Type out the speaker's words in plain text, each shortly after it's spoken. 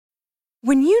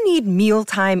When you need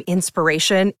mealtime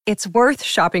inspiration, it's worth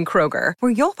shopping Kroger,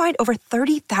 where you'll find over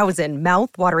 30,000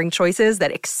 mouth-watering choices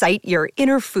that excite your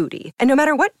inner foodie. And no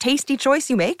matter what tasty choice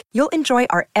you make, you'll enjoy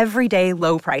our everyday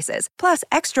low prices, plus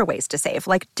extra ways to save,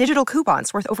 like digital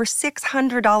coupons worth over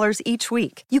 $600 each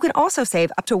week. You can also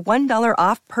save up to $1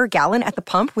 off per gallon at the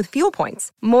pump with fuel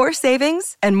points. More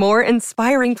savings and more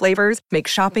inspiring flavors make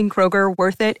shopping Kroger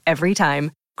worth it every time.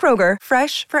 Kroger,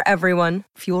 fresh for everyone.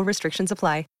 Fuel restrictions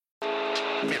apply.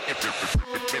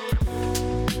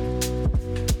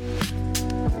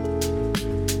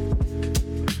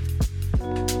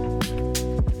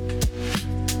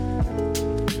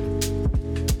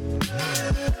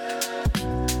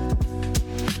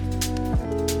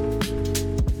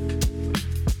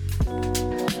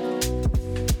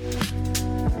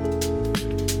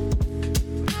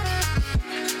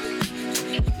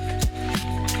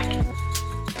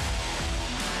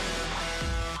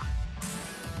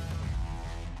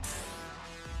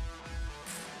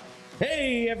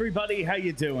 Hey, everybody, how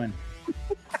you doing?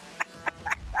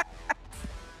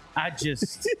 And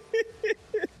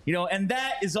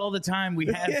that is all the time we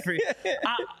have for you.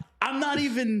 I'm not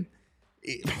even...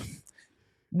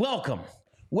 Welcome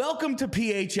to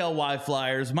PHLY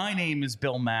Flyers. My name is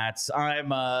Bill Matz.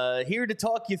 I'm here to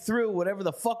talk you through whatever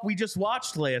the fuck we just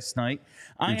watched last night.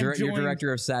 Your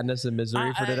director of sadness and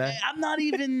misery for today? I'm not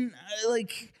even,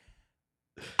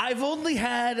 I've only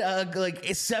had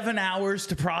 7 hours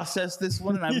to process this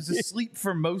one, and I was asleep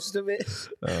for most of it.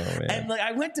 Oh, man. And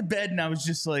I went to bed, and I was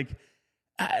just like,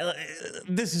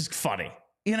 this is funny.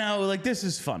 This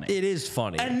is funny. It is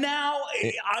funny. And now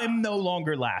I'm no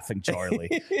longer laughing, Charlie.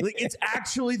 It's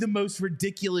actually the most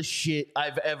ridiculous shit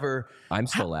I've ever... I'm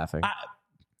still laughing.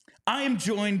 I am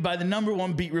joined by the number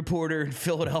one beat reporter in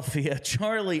Philadelphia,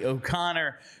 Charlie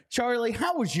O'Connor. Charlie,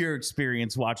 how was your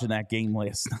experience watching that game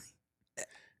last night?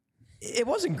 It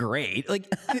wasn't great.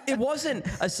 It wasn't,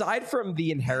 aside from the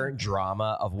inherent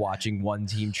drama of watching one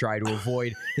team try to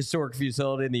avoid historic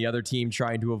futility and the other team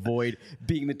trying to avoid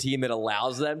being the team that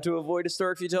allows them to avoid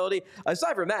historic futility.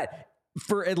 Aside from that,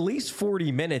 for at least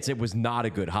 40 minutes, it was not a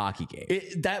good hockey game.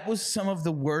 That was some of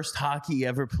the worst hockey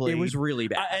ever played. It was really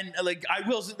bad. I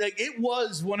will say, it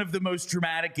was one of the most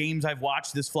dramatic games I've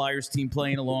watched this Flyers team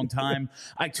play in a long time.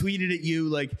 I tweeted at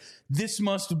you, this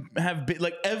must have been,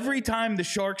 every time the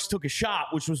Sharks took a shot,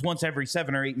 which was once every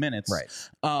 7 or 8 minutes. Right.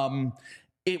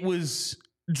 It was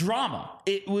drama.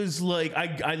 It was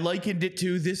I likened it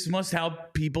to, this must how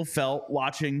people felt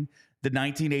watching the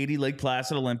 1980 Lake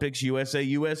Placid Olympics, USA,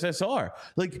 USSR.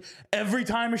 Every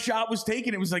time a shot was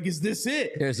taken, it was is this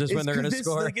it? Is this when they're going to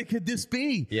score? Could this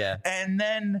be? Yeah. And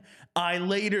then I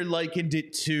later likened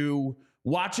it to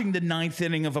watching the 9th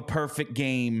inning of a perfect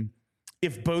game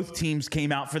if both teams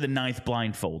came out for the 9th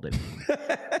blindfolded.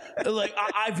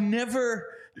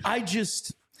 I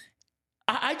just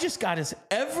got us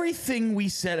everything we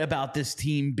said about this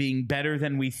team being better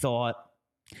than we thought.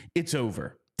 It's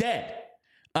over. Dead.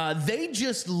 They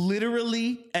just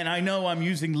literally, and I know I'm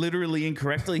using literally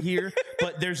incorrectly here,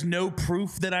 but there's no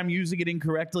proof that I'm using it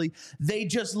incorrectly. They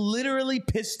just literally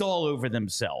pissed all over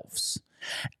themselves.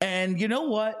 And you know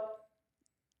what?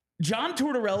 John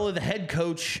Tortorella, the head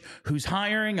coach who's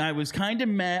hiring, I was kind of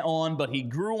meh on, but he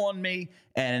grew on me,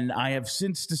 and I have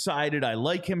since decided I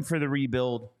like him for the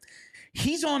rebuild.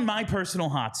 He's on my personal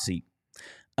hot seat.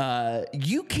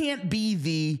 You can't be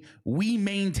the we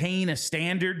maintain a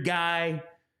standard guy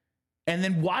and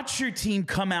then watch your team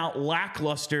come out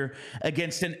lackluster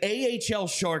against an AHL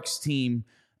Sharks team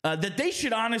that they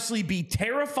should honestly be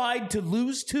terrified to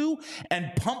lose to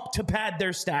and pumped to pad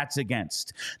their stats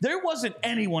against. There wasn't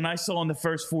anyone I saw in the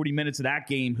first 40 minutes of that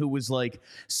game who was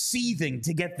seething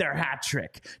to get their hat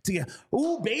trick.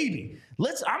 Oh, baby,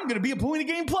 I'm going to be a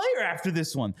point-a-game player after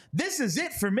this one. This is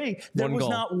it for me. There was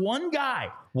not one guy.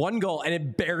 One goal, and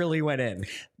it barely went in.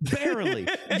 Barely.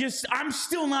 I'm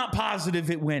still not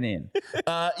positive it went in.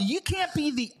 You can't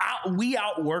be we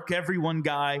outwork everyone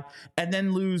guy and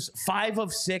then lose 5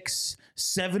 of 6,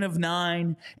 7 of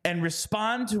 9, and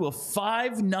respond to a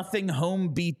 5-0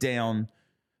 home beatdown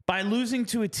by losing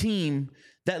to a team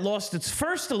that lost its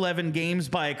first 11 games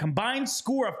by a combined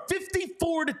score of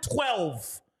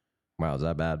 54-12. Wow, is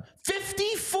that bad?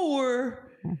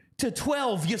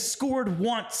 54-12. You scored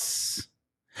once.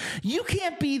 You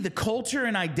can't be the culture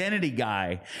and identity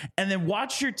guy and then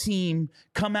watch your team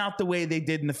come out the way they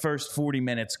did in the first 40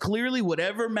 minutes. Clearly,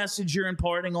 whatever message you're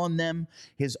imparting on them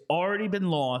has already been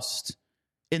lost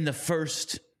in the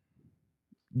first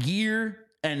year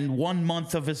and 1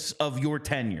 month of your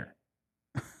tenure.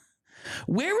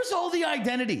 Where was all the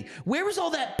identity? Where was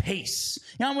all that pace?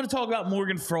 I'm going to talk about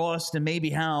Morgan Frost and maybe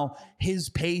how his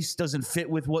pace doesn't fit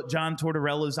with what John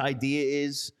Tortorella's idea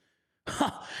is.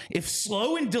 If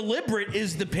slow and deliberate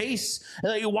is the pace,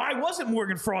 why wasn't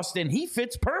Morgan Frost in? He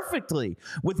fits perfectly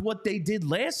with what they did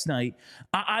last night.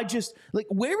 I just,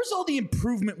 where was all the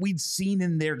improvement we'd seen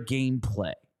in their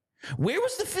gameplay? Where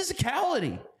was the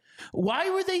physicality? Why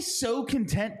were they so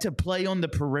content to play on the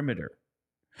perimeter?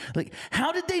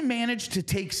 How did they manage to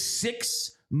take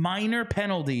 6 minor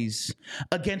penalties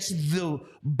against the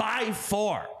by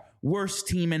far worst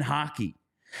team in hockey?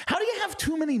 How do you have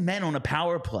too many men on a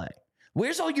power play?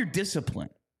 Where's all your discipline?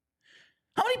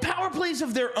 How many power plays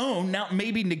of their own? Now,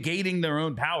 maybe negating their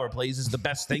own power plays is the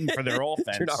best thing for their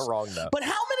offense. You're not wrong, though. But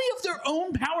how many of their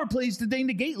own power plays did they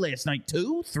negate last night?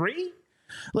 2, 3?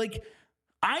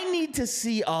 I need to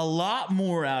see a lot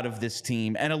more out of this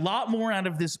team and a lot more out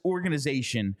of this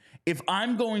organization if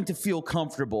I'm going to feel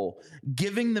comfortable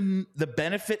giving them the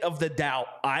benefit of the doubt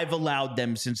I've allowed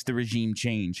them since the regime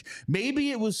change.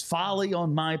 Maybe it was folly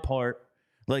on my part.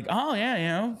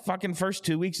 Fucking first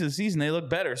 2 weeks of the season, they look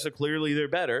better, so clearly they're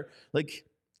better.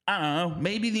 I don't know.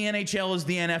 Maybe the NHL is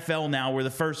the NFL now where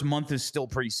the first month is still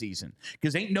preseason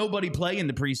because ain't nobody playing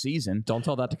the preseason. Don't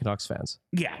tell that to Canucks fans.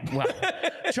 Yeah, well,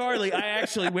 Charlie, I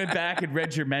actually went back and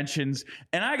read your mentions,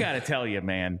 and I got to tell you,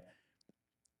 man,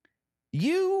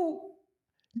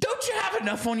 don't you have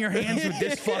enough on your hands with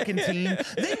this fucking team?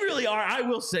 They really are. I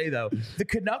will say, though, the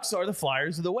Canucks are the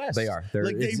Flyers of the West. They are.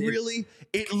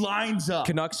 It lines up.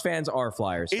 Canucks fans are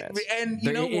Flyers fans. And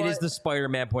you know what? It is the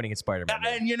Spider-Man pointing at Spider-Man.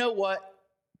 And you know what?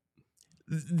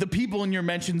 The people in your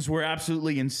mentions were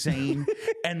absolutely insane.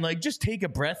 And just take a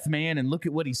breath, man, and look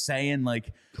at what he's saying.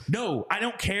 No, I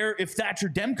don't care if Thatcher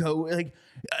Demko,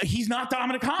 he's not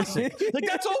Dominic Hasek.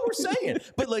 That's all we're saying.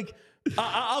 But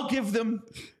I'll give them,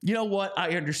 you know what?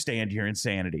 I understand your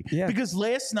insanity. Yeah. Because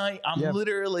last night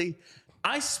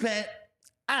I spent,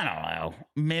 I don't know,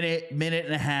 minute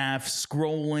and a half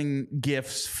scrolling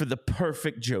GIFs for the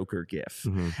perfect Joker GIF.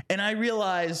 Mm-hmm. And I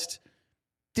realized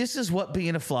this is what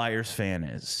being a Flyers fan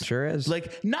is. Sure is.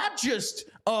 Not just,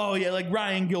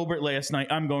 Ryan Gilbert last night,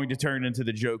 I'm going to turn into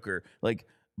the Joker.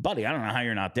 Buddy, I don't know how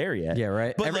you're not there yet. Yeah,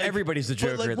 right. But everybody's the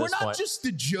Joker at this point. We're not just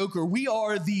the Joker. We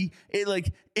are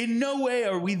in no way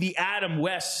are we the Adam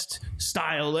West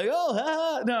style.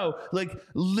 No.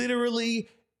 Literally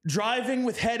driving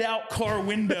with head out car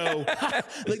window.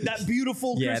 That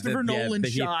beautiful Christopher Nolan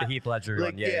shot. The Heath Ledger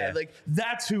one.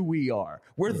 That's who we are.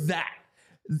 We're that.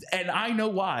 And I know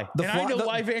why. I know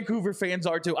why Vancouver fans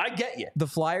are too. I get you. The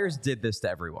Flyers did this to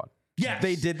everyone. Yes.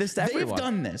 They did this to everyone. They've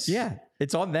done this. Yeah.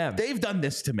 It's on them. They've done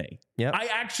this to me. Yeah.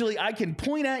 I can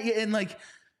point at you and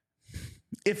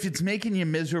if it's making you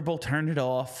miserable, turn it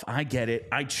off. I get it.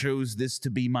 I chose this to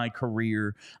be my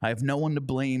career. I have no one to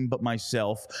blame but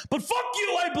myself. But fuck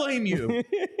you, I blame you.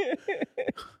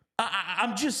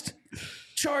 I'm just,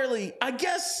 Charlie, I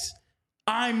guess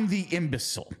I'm the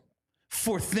imbecile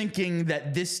for thinking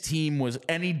that this team was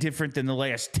any different than the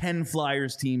last 10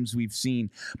 Flyers teams we've seen.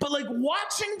 But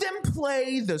watching them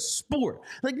play the sport,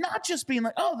 not just being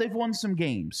they've won some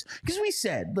games. Because we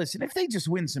said, listen, if they just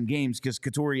win some games because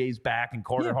Couturier's back and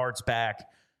Carter Hart's back,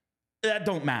 that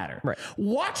don't matter. Right.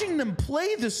 Watching them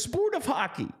play the sport of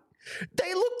hockey,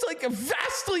 they looked like a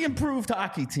vastly improved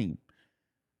hockey team.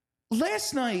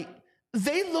 Last night,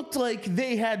 they looked like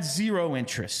they had zero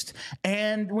interest.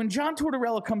 And when John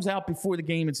Tortorella comes out before the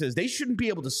game and says they shouldn't be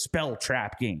able to spell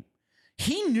trap game,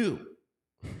 he knew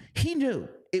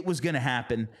it was going to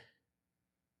happen.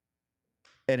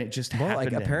 And it just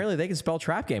happened. Apparently they can spell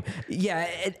trap game. Yeah.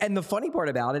 And the funny part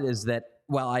about it is that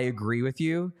while I agree with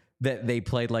you that they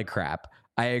played like crap,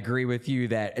 I agree with you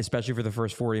that, especially for the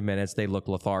first 40 minutes, they looked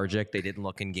lethargic. They didn't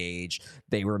look engaged.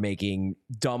 They were making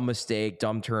dumb mistake,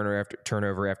 dumb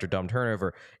turnover after dumb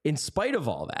turnover. In spite of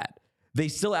all that, they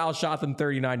still outshot them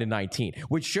 39-19,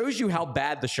 which shows you how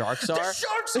bad the Sharks are. The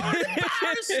Sharks are an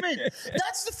embarrassment.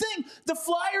 That's the thing. The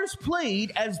Flyers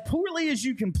played as poorly as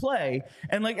you can play.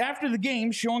 And after the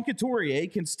game, Sean Couturier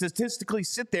can statistically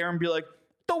sit there and be like,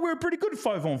 we were pretty good at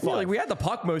 5-on-5. Yeah, we had the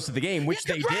puck most of the game, which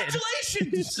they did.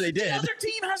 Congratulations! They did. The other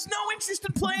team has no interest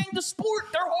in playing the sport.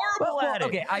 They're horrible at it.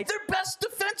 Okay, their best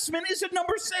defenseman is at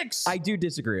number 6. I do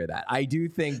disagree with that. I do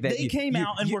think that they came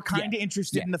out and were kind of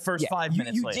interested in the first 5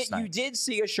 minutes last night. You did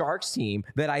see a Sharks team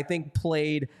that I think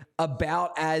played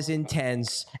about as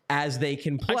intense as they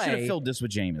can play. I should have filled this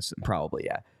with Jameson. Probably,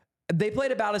 yeah. They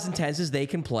played about as intense as they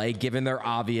can play given their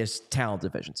obvious talent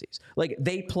deficiencies. Like,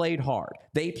 they played hard.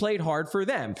 They played hard for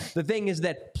them. The thing is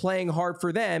that playing hard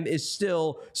for them is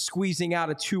still squeezing out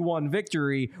a 2-1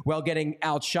 victory while getting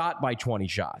outshot by 20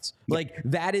 shots. Like,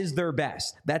 that is their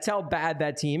best. That's how bad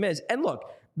that team is. And look,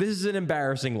 this is an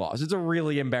embarrassing loss. It's a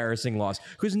really embarrassing loss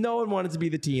because no one wanted to be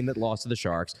the team that lost to the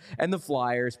Sharks. And the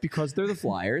Flyers, because they're the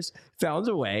Flyers, found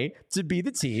a way to be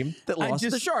the team that lost to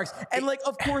the Sharks. And, like,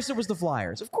 of course it was the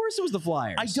Flyers. Of course it was the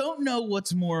Flyers. I don't know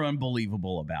what's more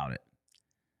unbelievable about it.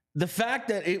 The fact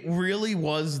that it really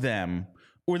was them,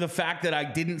 or the fact that I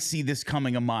didn't see this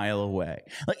coming a mile away.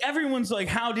 Like, everyone's like,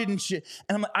 how didn't you?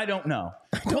 And I'm like, I don't know.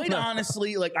 Quite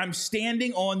honestly, like, I'm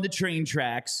standing on the train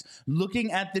tracks,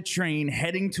 looking at the train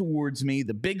heading towards me.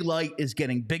 The big light is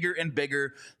getting bigger and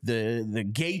bigger. The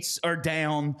gates are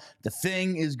down. The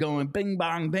thing is going bing,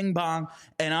 bong, bing, bong.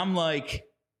 And I'm like,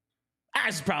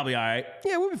 it's probably all right.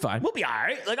 Yeah, we'll be fine. We'll be all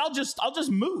right. Like, I'll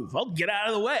just move. I'll get out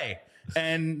of the way.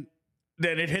 And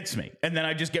then it hits me, and then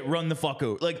I just get run the fuck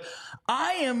over. Like,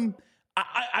 I'm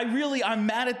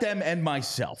mad at them and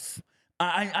myself.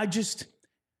 I just,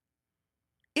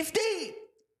 if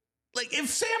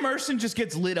Sam Ersson just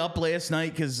gets lit up last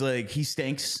night because, like, he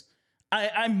stinks,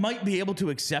 I might be able to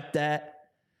accept that.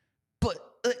 But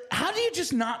how do you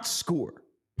just not score?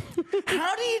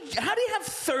 How do you have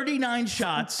 39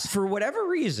 shots? For whatever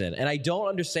reason, and I don't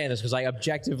understand this because I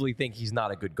objectively think he's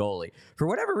not a good goalie. For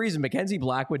whatever reason, Mackenzie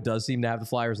Blackwood does seem to have the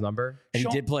Flyers number, and he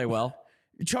did play well.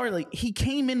 Charlie, he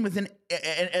came in with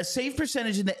a save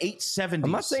percentage in the 870s.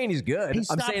 I'm not saying he's good.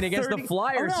 I'm saying against the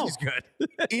Flyers, he's good.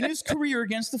 In his career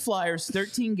against the Flyers,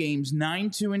 13 games,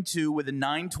 9-2-2 with a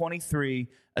 923,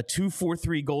 a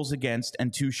 243 goals against,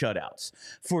 and 2 shutouts.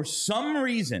 For some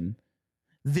reason,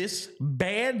 this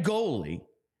bad goalie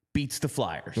beats the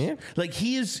Flyers. Yeah. Like,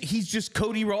 he's just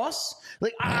Cody Ross.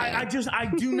 Like, I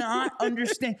do not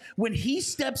understand. When he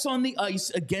steps on the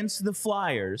ice against the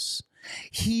Flyers,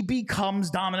 he becomes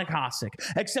Dominic Hasek.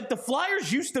 Except the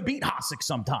Flyers used to beat Hasek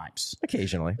sometimes.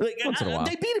 Occasionally. Like, once in a while.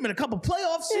 They beat him in a couple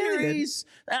playoff series.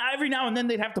 Every now and then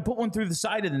they'd have to put one through the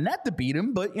side of the net to beat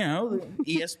him. But, you know,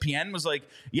 ESPN was like,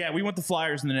 yeah, we want the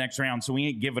Flyers in the next round, so we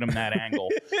ain't giving them that angle.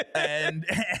 and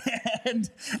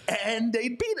they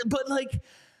beat it. But, like,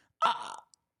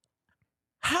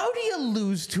 how do you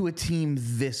lose to a team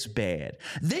this bad?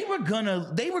 They were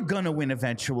gonna win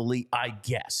eventually, I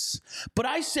guess. But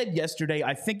I said yesterday,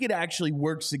 I think it actually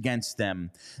works against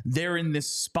them. They're in this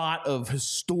spot of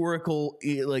historical,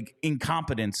 like,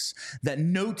 incompetence that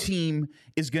no team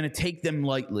is going to take them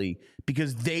lightly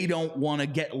because they don't want to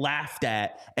get laughed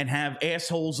at and have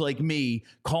assholes like me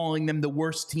calling them the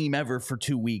worst team ever for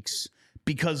 2 weeks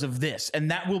because of this.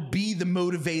 And that will be the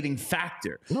motivating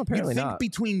factor. No, apparently you think not.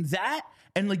 Between that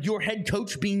and, like, your head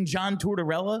coach being John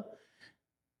Tortorella,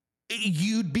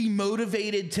 you'd be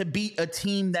motivated to beat a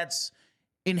team that's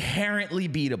inherently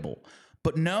beatable.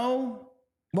 But no.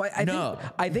 Well,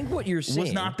 I think what you're seeing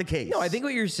was not the case. No, I think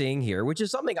what you're seeing here, which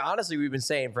is something honestly we've been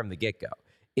saying from the get-go,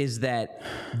 is that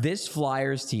this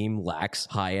Flyers team lacks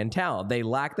high-end talent. They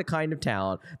lack the kind of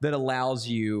talent that allows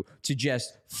you to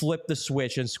just flip the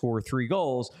switch and score 3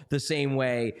 goals the same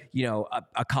way, you know,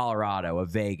 a Colorado, a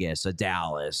Vegas, a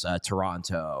Dallas, a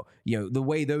Toronto, you know, the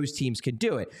way those teams can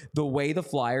do it. The way the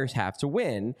Flyers have to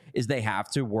win is they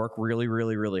have to work really,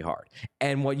 really, really hard.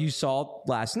 And what you saw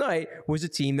last night was a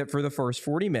team that for the first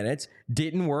 40 minutes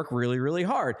didn't work really, really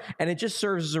hard. And it just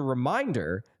serves as a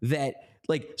reminder that,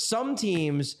 like, some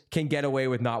teams can get away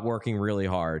with not working really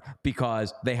hard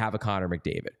because they have a Connor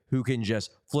McDavid who can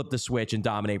just flip the switch and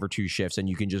dominate for 2 shifts, and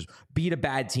you can just beat a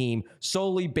bad team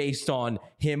solely based on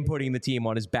him putting the team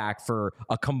on his back for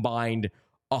a combined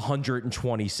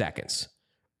 120 seconds.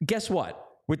 Guess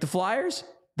what? With the Flyers,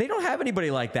 they don't have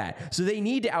anybody like that. So they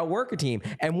need to outwork a team.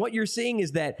 And what you're seeing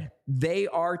is that they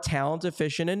are talent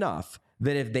efficient enough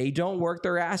that if they don't work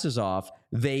their asses off,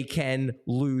 they can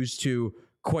lose to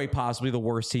quite possibly the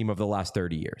worst team of the last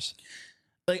 30 years.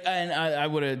 Like, and I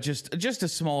would have just a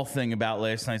small thing about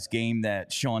last night's game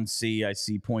that Sean C. I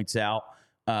see points out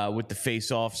with the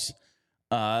faceoffs.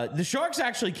 The Sharks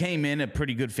actually came in a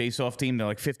pretty good faceoff team. They're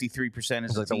like 53%.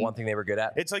 It's like the one thing they were good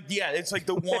at. It's like, yeah, it's like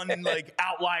the one like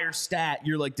outlier stat.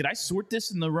 You're like, did I sort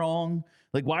this in the wrong?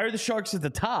 Like, why are the Sharks at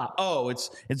the top? Oh,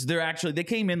 they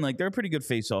came in like they're a pretty good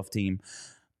faceoff team.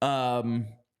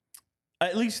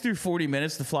 At least through 40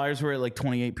 minutes, the Flyers were at like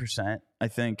 28%, I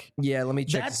think. Yeah, let me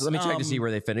check. Let me check to see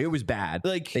where they finished. It was bad.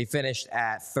 Like, they finished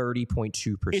at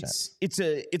 30.2%. It's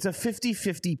a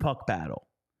 50-50 puck battle.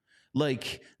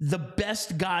 Like, the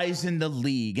best guys in the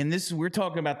league, and we're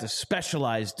talking about the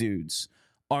specialized dudes,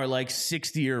 are like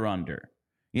 60 or under.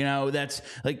 You know, that's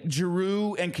like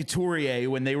Giroux and Couturier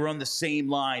when they were on the same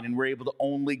line and were able to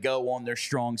only go on their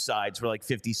strong sides for like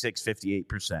 56,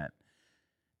 58%.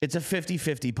 It's a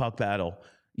 50-50 puck battle.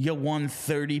 You won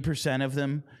 30% of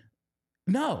them.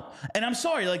 No. And I'm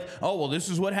sorry, like, oh, well, this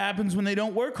is what happens when they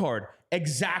don't work hard.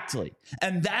 Exactly.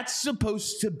 And that's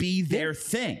supposed to be their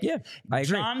thing. Yeah, I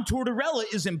agree. John Tortorella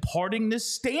is imparting this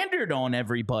standard on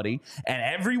everybody, and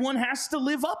everyone has to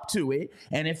live up to it.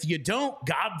 And if you don't,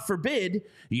 God forbid,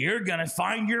 you're going to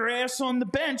find your ass on the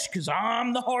bench because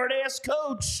I'm the hard-ass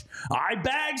coach. I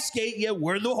bag skate you.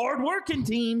 We're the hard-working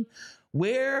team.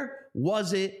 Where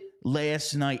was it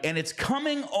last night? And it's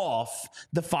coming off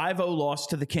the 5-0 loss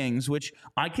to the Kings, which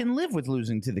I can live with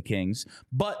losing to the Kings,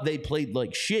 but they played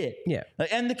like shit. Yeah.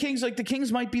 And the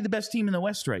Kings might be the best team in the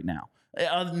West right now,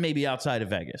 maybe outside of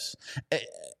Vegas.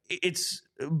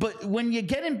 But when you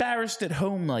get embarrassed at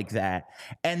home like that,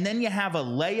 and then you have a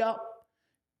layup,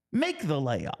 make the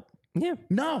layup. Yeah.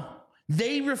 No.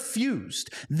 They refused.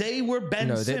 They were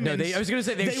Ben Simmons. I was going to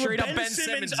say they were straight up Ben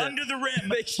Simmons under the rim.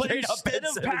 But instead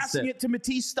of passing it to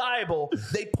Matisse Thybulle,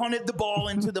 they punted the ball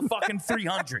into the fucking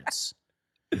 300s.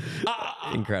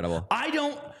 Incredible. I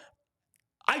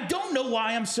don't know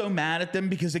why I'm so mad at them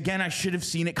because, again, I should have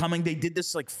seen it coming. They did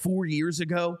this like 4 years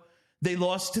ago. They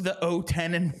lost to the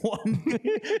 0-10-1.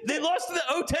 They lost to the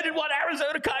 0-10-1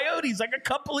 Arizona Coyotes like a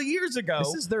couple of years ago.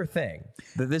 This is their thing.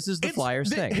 This is the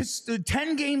Flyers thing. It's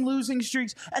 10-game losing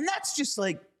streaks. And that's just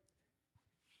like,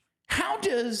 how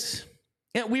does...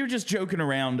 Yeah, we were just joking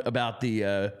around about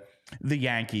the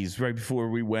Yankees right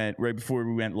before we went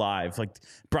live. Like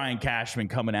Brian Cashman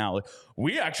coming out, like,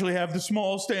 we actually have the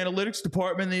smallest analytics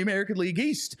department in the American League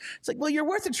East. It's like, well, you're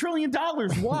worth $1 trillion.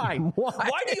 Why?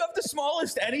 Why do you have the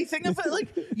smallest anything of it? Like,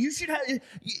 you should have.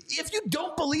 If you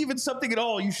don't believe in something at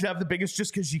all, you should have the biggest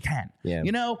just because you can. Yeah.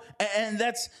 You know, and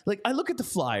that's like, I look at the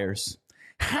Flyers.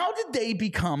 How did they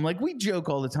become, like, we joke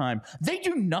all the time, they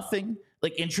do nothing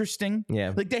like interesting.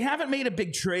 Yeah. Like, they haven't made a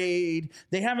big trade.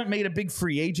 They haven't made a big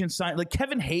free agent sign. Like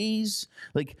Kevin Hayes,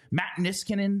 like Matt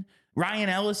Niskanen, Ryan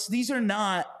Ellis. These are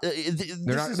not.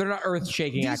 They're not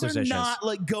earth-shaking acquisitions. These are not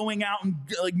like going out and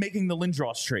like making the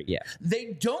Lindros trade. Yeah.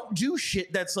 They don't do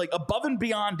shit that's like above and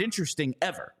beyond interesting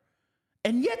ever.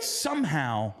 And yet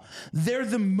somehow they're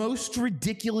the most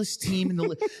ridiculous team in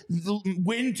the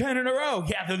win 10 in a row.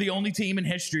 Yeah, they're the only team in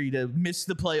history to miss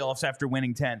the playoffs after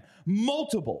winning 10.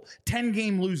 Multiple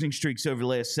 10-game losing streaks over the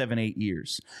last 7-8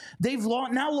 years. They've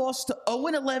now lost to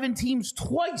 0-11 teams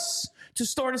twice to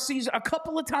start a season, a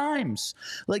couple of times.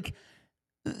 Like,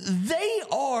 they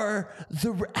are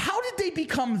how did they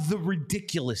become the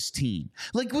ridiculous team?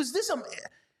 Like, was this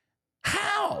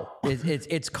how?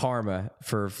 It's karma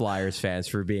for Flyers fans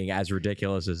for being as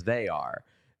ridiculous as they are.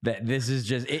 That this is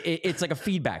just it's like a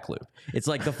feedback loop. It's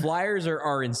like the Flyers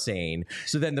are insane,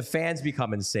 so then the fans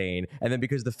become insane, and then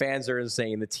because the fans are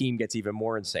insane, the team gets even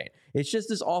more insane. It's just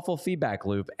this awful feedback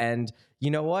loop, and you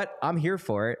know what? I'm here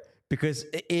for it because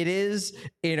it is,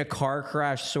 in a car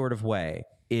crash sort of way,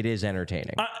 it is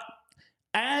entertaining.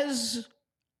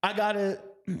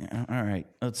 All right,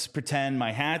 let's pretend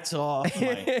my hat's off.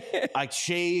 I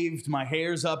shaved, my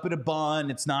hair's up in a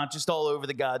bun. It's not just all over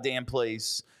the goddamn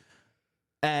place.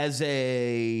 As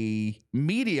a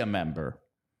media member,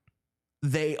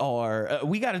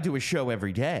 we got to do a show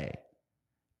every day.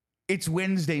 It's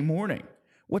Wednesday morning.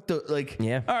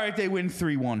 Yeah. All right, they win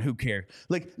 3-1. Who cares?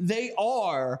 Like, they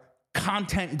are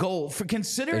content gold for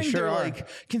considering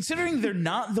considering they're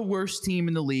not the worst team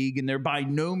in the league and they're by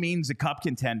no means a cup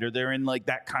contender. They're in like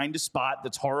that kind of spot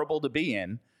that's horrible to be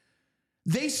in.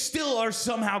 They still are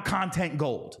somehow content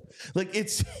gold. Like,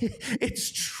 it's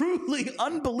truly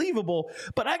unbelievable.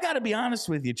 But I got to be honest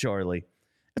with you, Charlie,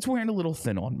 it's wearing a little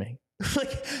thin on me.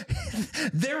 Like,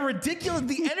 they're ridiculous.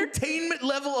 The entertainment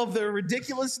level of their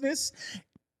ridiculousness,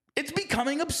 it's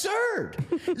becoming absurd.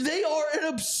 They are an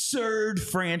absurd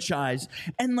franchise.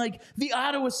 And like the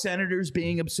Ottawa Senators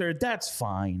being absurd, that's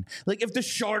fine. Like, if the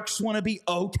Sharks want to be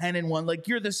 0-10-1, like,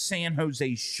 you're the San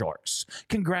Jose Sharks.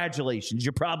 Congratulations.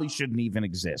 You probably shouldn't even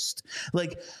exist.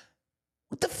 Like,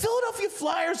 the Philadelphia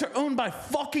Flyers are owned by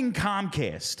fucking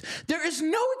Comcast. There is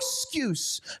no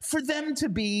excuse for them to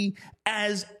be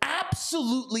as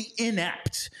absolutely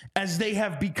inept as they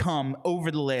have become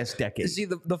over the last decade. See,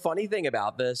 the funny thing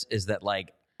about this is that,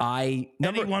 like,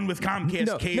 anyone with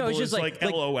Comcast cable it's just is like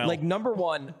LOL. Like, number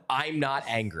one, I'm not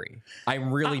angry.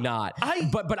 I'm really not.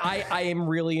 But I am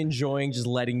really enjoying just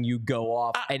letting you go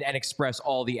off and express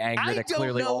all the anger that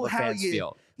clearly all the fans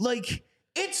feel. Like,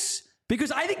 it's... Because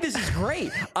I think this is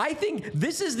great. I think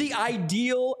this is the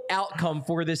ideal outcome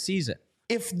for this season.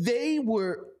 If they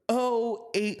were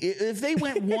if they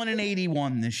went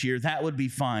 1-81 this year, that would be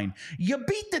fine. You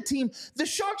beat the team. The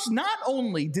Sharks, not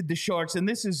only did the Sharks, and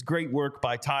this is great work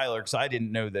by Tyler because I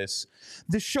didn't know this,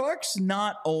 the Sharks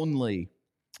not only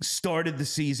started the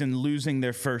season losing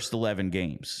their first 11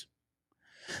 games,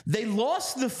 they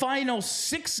lost the final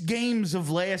 6 games of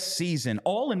last season,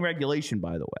 all in regulation,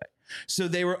 by the way. So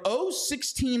they were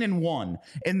 0-16-1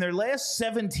 in their last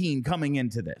 17 coming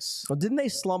into this. Well, didn't they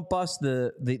slump us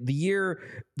the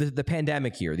year, the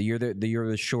pandemic year, the year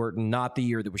was shortened, not the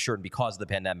year that was shortened because of the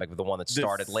pandemic, but the one that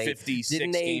started late. 56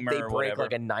 didn't they gamer or break whatever.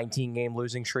 like a 19-game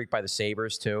losing streak by the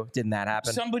Sabres too? Didn't that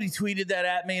happen? Somebody tweeted that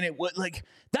at me, and it was like,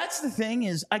 that's the thing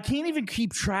is I can't even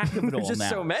keep track of it all There's just now.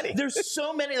 so many. There's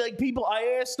so many. Like people,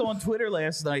 I asked on Twitter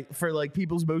last night for like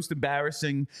people's most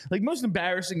embarrassing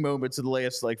moments of the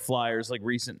last like Flyers, like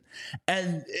recent,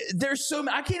 and there's so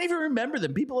many, I can't even remember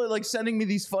them. People are like sending me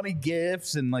these funny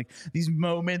GIFs and like these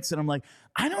moments, and I'm like,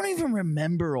 I don't even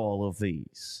remember all of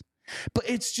these. But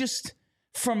it's just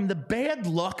from the bad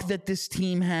luck that this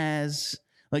team has,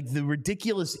 like the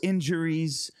ridiculous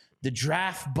injuries, the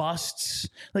draft busts.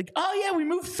 Like, oh yeah, we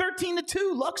moved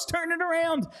 13-2. Luck's turning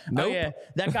around. Nope. Oh yeah,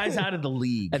 that guy's out of the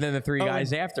league. And then the 3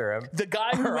 guys after him, the guy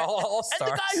who are went, all and the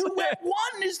stars. guy who went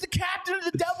 1 is the captain of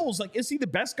the Devils. Like, is he the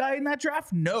best guy in that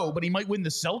draft? No, but he might win the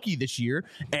Selke this year,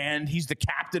 and he's the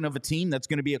captain of a team that's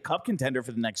going to be a cup contender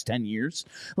for the next 10 years.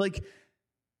 Like,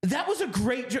 that was a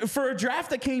great for a draft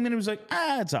that came in. It was like,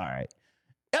 it's all right.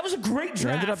 That was a great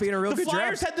draft. ended up being a real good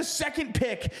Flyers draft. had the second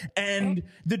pick, and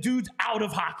the dude's out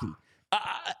of hockey.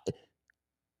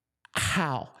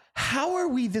 How are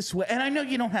we this way? And I know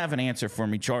you don't have an answer for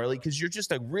me, Charlie, because you're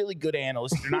just a really good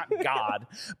analyst. You're not God.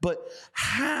 But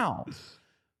how?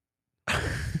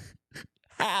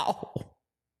 How?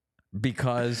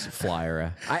 because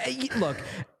Flyer. Look.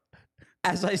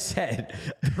 As I said,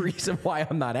 the reason why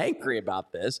I'm not angry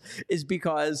about this is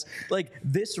because, like,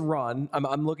 this run,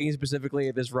 I'm looking specifically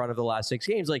at this run of the last 6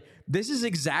 games. Like, this is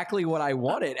exactly what I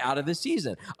wanted out of the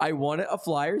season. I wanted a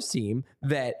Flyers team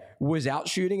that was out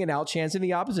shooting and out chancing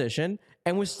the opposition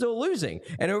and was still losing.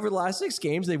 And over the last 6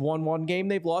 games, they've won 1 game,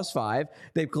 they've lost 5.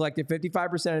 They've collected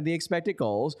 55% of the expected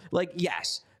goals. Like,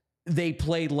 yes, they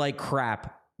played like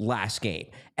crap last game.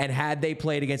 And had they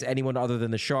played against anyone other than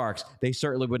the Sharks, they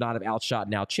certainly would not have outshot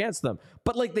and outchanced them.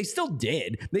 But like they still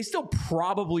did. They still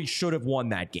probably should have won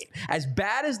that game. As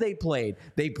bad as they played,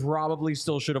 they probably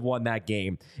still should have won that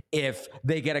game if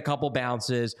they get a couple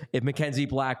bounces, if Mackenzie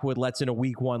Blackwood lets in a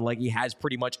weak one like he has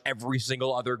pretty much every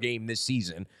single other game this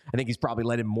season. I think he's probably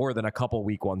let in more than a couple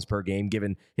weak ones per game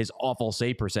given his awful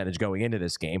save percentage going into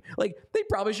this game. Like, they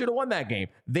probably should have won that game.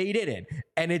 They didn't.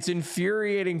 And it's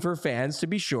infuriating for fans, to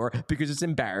be sure, because it's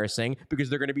embarrassing, because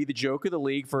they're going to be the joke of the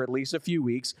league for at least a few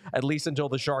weeks, at least until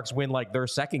the Sharks win like their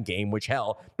second game, which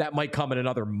hell, that might come in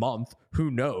another month. Who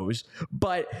knows?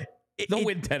 But they'll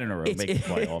win 10 in a row, make the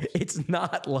playoffs. It's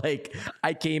not like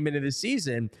I came into the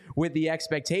season with the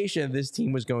expectation this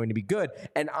team was going to be good.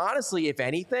 And honestly, if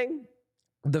anything,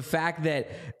 the fact that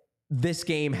this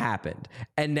game happened,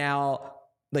 and now,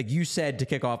 like you said to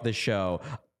kick off this show,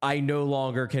 I no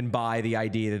longer can buy the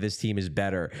idea that this team is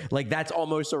better. Like, that's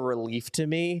almost a relief to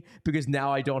me, because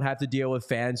now I don't have to deal with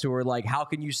fans who are like, how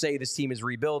can you say this team is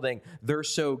rebuilding? They're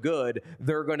so good.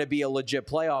 They're going to be a legit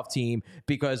playoff team,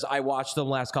 because I watched them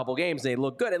last couple games. They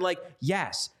look good. And like,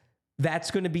 yes,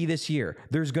 that's going to be this year.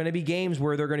 There's going to be games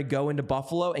where they're going to go into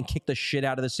Buffalo and kick the shit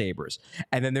out of the Sabres.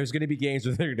 And then there's going to be games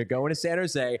where they're going to go into San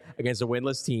Jose against a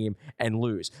winless team and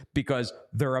lose, because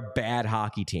they're a bad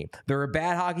hockey team. They're a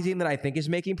bad hockey team that I think is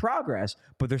making progress,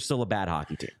 but they're still a bad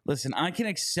hockey team. Listen, I can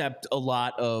accept a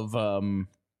lot of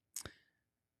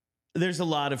there's a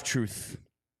lot of truth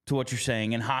to what you're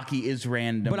saying, and hockey is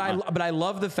random. But I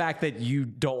love the fact that you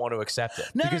don't want to accept it,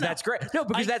 because that's great. No,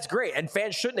 because that's great, and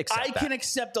fans shouldn't accept that. I can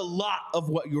accept a lot of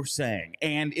what you're saying,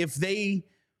 and if they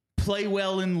play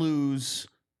well and lose,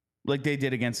 like they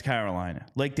did against Carolina,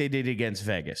 like they did against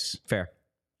Vegas, fair.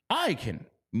 I can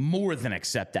more than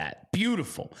accept that.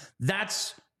 Beautiful.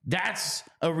 That's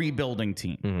a rebuilding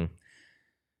team. Mm-hmm.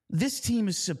 This team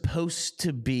is supposed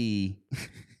to be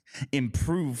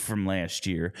improved from last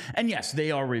year. And yes, they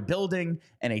are rebuilding,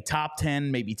 and a top 10,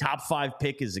 maybe top 5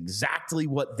 pick is exactly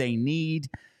what they need.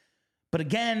 But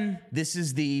again, this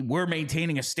is we're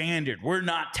maintaining a standard. We're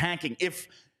not tanking. If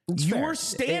your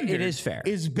standard it is fair,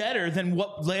 is better than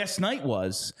what last night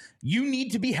was, you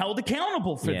need to be held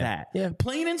accountable for that. Yeah.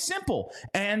 Plain and simple.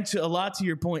 And to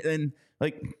your point, and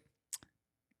like,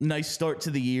 nice start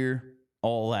to the year,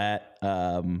 all that.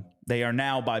 They are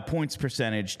now, by points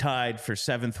percentage, tied for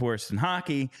 7th worst in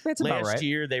hockey. That's about right. Last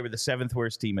year, they were the 7th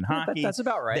worst team in hockey. That's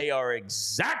about right. They are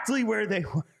exactly where they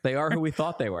were. They are who we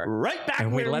thought they were. Right back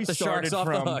and where we let the started Sharks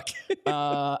from. off the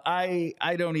hook.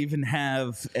 I don't even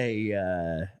have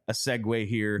a segue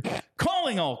here.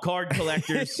 Calling all card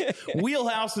collectors,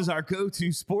 Wheelhouse is our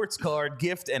go-to sports card,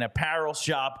 gift, and apparel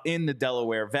shop in the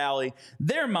Delaware Valley.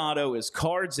 Their motto is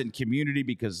cards and community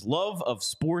because love of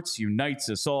sports unites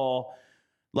us all.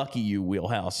 Lucky you,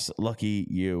 Wheelhouse. Lucky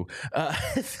you.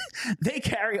 They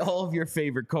carry all of your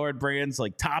favorite card brands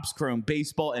like Topps Chrome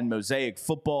Baseball and Mosaic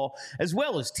Football, as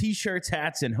well as t-shirts,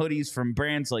 hats, and hoodies from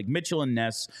brands like Mitchell &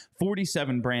 Ness,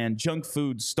 47 Brand, Junk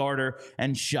Food, Starter,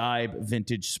 and Shibe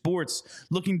Vintage Sports.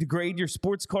 Looking to grade your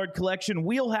sports card collection?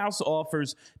 Wheelhouse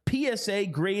offers PSA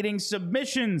grading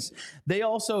submissions. They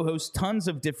also host tons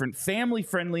of different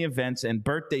family-friendly events and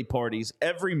birthday parties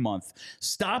every month.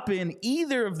 Stop in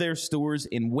either of their stores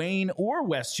in Wayne or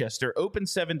Westchester, open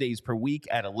 7 days per week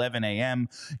at 11 a.m.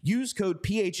 Use code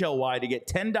PHLY to get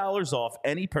 $10 off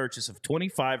any purchase of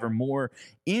 $25 or more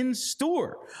in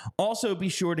store. Also, be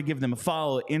sure to give them a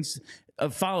follow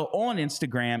on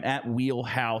Instagram at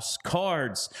Wheelhouse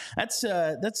Cards.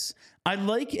 That's I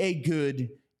like a good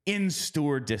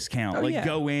in-store discount.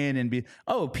 Go in and be,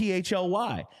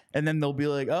 PHLY. And then they'll be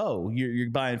like, you're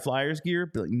buying Flyers gear?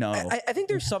 Be like, no. I think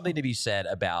there's something to be said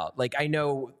about, I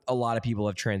know a lot of people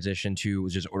have transitioned to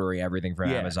just ordering everything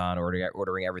from Amazon,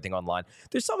 ordering everything online.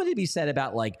 There's something to be said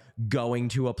about, going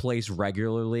to a place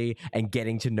regularly and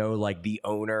getting to know, the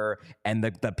owner and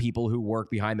the people who work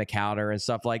behind the counter and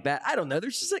stuff like that. I don't know.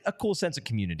 There's just, a cool sense of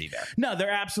community there. No,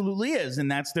 there absolutely is. And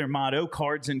that's their motto,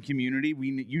 cards and community.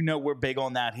 We're big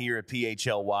on that here at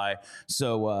PHLY.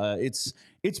 So it's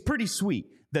pretty sweet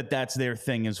that that's their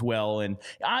thing as well. And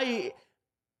I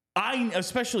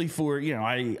especially for,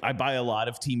 I buy a lot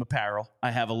of team apparel.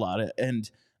 I have a lot of, and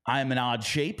I'm an odd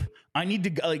shape. I need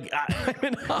to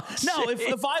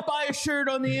if I buy a shirt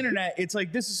on the internet, it's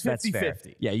this is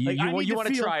 50-50. Yeah, you want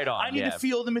to try it on. I need to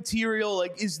feel the material.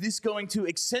 Is this going to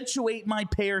accentuate my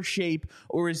pear shape,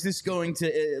 or is this going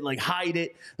to hide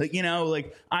it?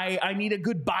 I need a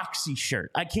good boxy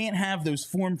shirt. I can't have those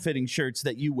form-fitting shirts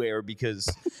that you wear because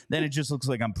then it just looks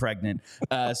like I'm pregnant.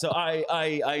 So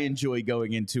I enjoy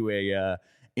going into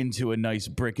a nice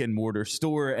brick and mortar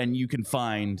store, and you can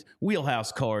find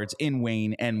Wheelhouse Cards in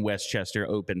Wayne and Westchester,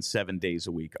 open 7 days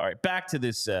a week. All right, back to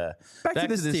this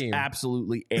team.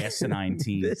 Absolutely asinine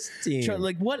team. This team.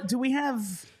 What do we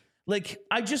have?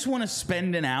 I just want to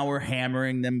spend an hour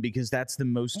hammering them because that's the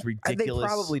most ridiculous. They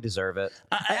probably deserve it.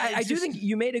 I do think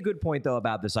you made a good point, though,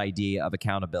 about this idea of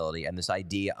accountability and this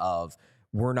idea of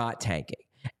we're not tanking.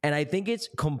 And I think it's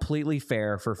completely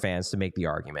fair for fans to make the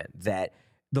argument that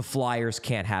the Flyers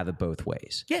can't have it both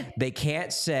ways. Yeah. They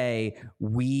can't say,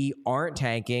 we aren't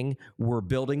tanking, we're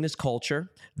building this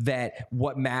culture, that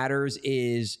what matters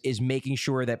is making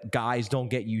sure that guys don't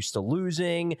get used to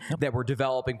losing, that we're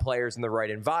developing players in the right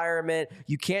environment.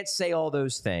 You can't say all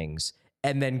those things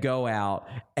and then go out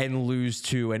and lose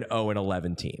to an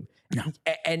 0-11 team. No.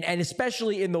 And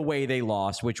especially in the way they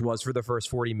lost, which was for the first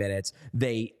 40 minutes,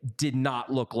 they did not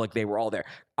look like they were all there.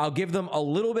 I'll give them a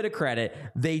little bit of credit.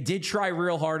 They did try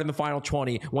real hard in the final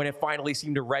 20 when it finally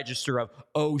seemed to register of,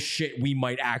 oh shit, we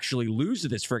might actually lose to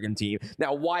this friggin' team.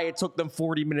 Now, why it took them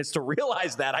 40 minutes to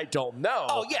realize that, I don't know.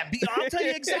 Oh yeah, I'll tell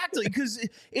you exactly, because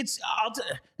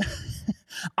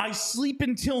I sleep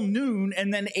until noon,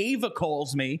 and then Ava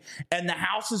calls me, and the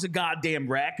house is a goddamn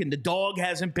wreck, and the dog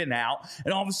hasn't been out,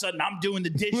 and all of a sudden I'm doing the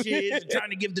dishes and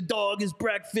trying to give the dog his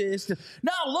breakfast.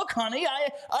 No, look, honey,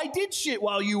 I did shit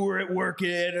while you were at work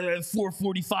at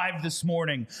 4:45 this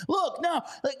morning. Look, no,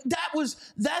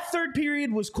 that third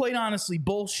period was quite honestly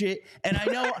bullshit, and I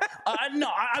know,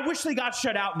 I wish they got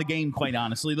shut out in the game, quite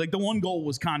honestly. The one goal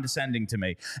was condescending to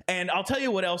me, and I'll tell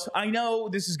you what else. I know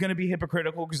this is going to be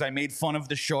hypocritical because I made fun of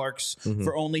the Sharks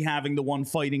for only having the one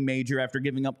fighting major after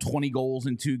giving up 20 goals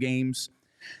in 2 games.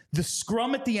 The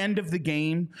scrum at the end of the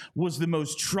game was the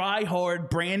most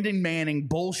try-hard Brandon Manning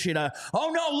bullshit.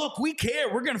 Oh, no, look, we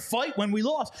care. We're going to fight when we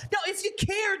lost. No, if you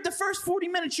cared, the first 40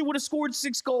 minutes, you would have scored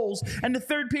 6 goals, and the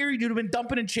third period, you'd have been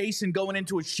dumping and chasing, going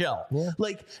into a shell. Yeah.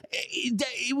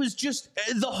 It was just,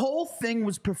 the whole thing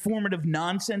was performative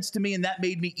nonsense to me, and that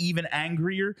made me even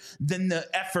angrier than the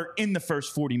effort in the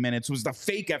first 40 minutes was the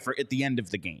fake effort at the end of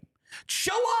the game.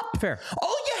 Show up. Fair.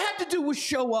 All you had to do was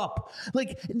show up.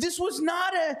 Like, this was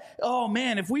not oh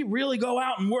man, if we really go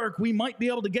out and work, we might be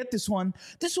able to get this one.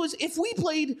 This was, if we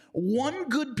played one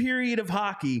good period of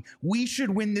hockey, we should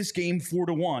win this game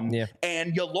 4-1. Yeah.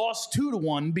 And you lost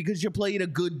 2-1 because you played a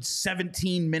good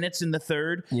 17 minutes in the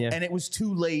third. Yeah. And it was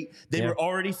too late. They were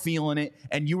already feeling it,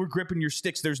 and you were gripping your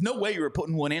sticks. There's no way you were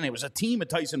putting one in. It was a team of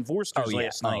Tyson Forsters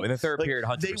last night. In the third period,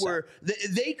 100%.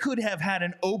 They could have had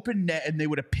an open net, and they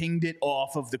would have pinged it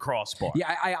off of the crossbar.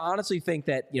 Yeah, I honestly think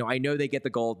that, I know they get the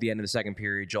goal at the end of the second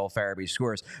period. Joel Farabee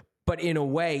scores. But in a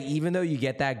way, even though you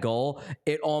get that goal,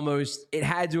 it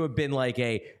had to have been like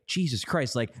a, Jesus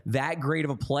Christ, like that great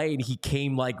of a play, and he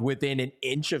came like within an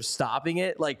inch of stopping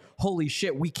it. Like, holy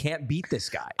shit, we can't beat this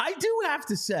guy. I do have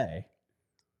to say,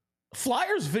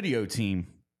 Flyers video team,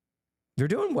 they're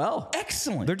doing well.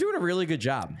 Excellent. They're doing a really good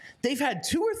job. They've had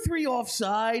 2 or 3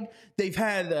 offside. They've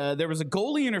had there was a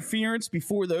goalie interference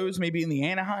before those, maybe in the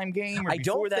Anaheim game. Or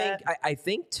I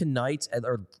think tonight,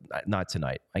 or not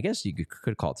tonight. I guess you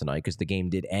could call it tonight because the game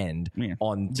did end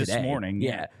on today. This morning.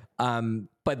 Yeah.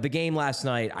 But the game last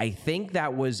night, I think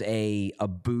that was a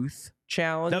booth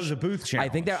challenge. That was a booth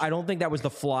challenge. I don't think that was the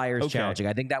Flyers challenging.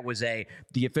 I think that was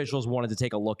the officials wanted to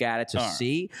take a look at it to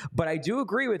see. But I do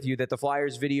agree with you that the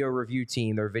Flyers video review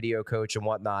team, their video coach and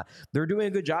whatnot, they're doing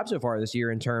a good job so far this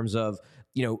year in terms of,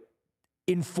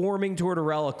 informing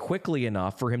Tortorella quickly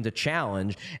enough for him to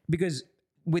challenge, because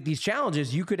with these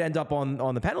challenges, you could end up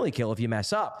on the penalty kill if you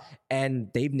mess up, and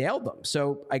they've nailed them.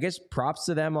 So I guess props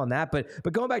to them on that.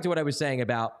 But going back to what I was saying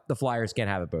about the Flyers can't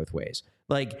have it both ways.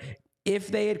 Like, if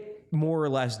they had more or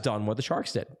less done what the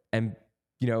Sharks did and,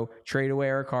 trade away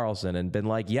Erik Karlsson and been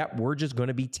like, yep, we're just going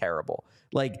to be terrible.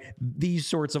 Like, these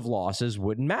sorts of losses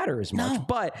wouldn't matter as much. No.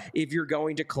 But if you're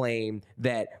going to claim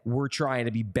that we're trying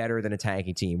to be better than a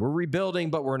tanking team, we're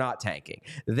rebuilding, but we're not tanking,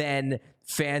 then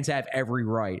fans have every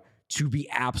right to be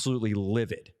absolutely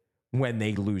livid when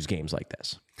they lose games like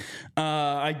this.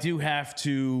 I do have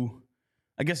to,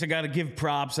 I guess I got to give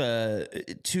props to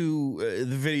the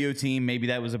video team. Maybe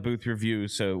that was a booth review,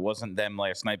 so it wasn't them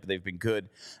last night, but they've been good.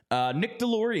 Nick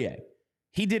Delorier,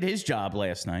 he did his job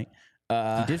last night.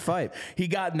 He did fight. He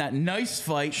got in that nice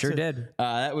fight. Sure did.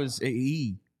 That was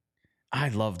I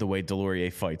love the way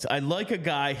Delorier fights. I like a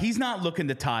guy. He's not looking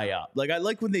to tie up. Like, I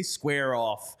like when they square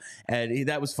off, and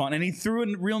that was fun. And he threw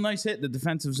a real nice hit in the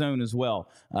defensive zone as well.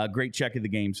 Great check of the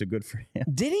game, so good for him.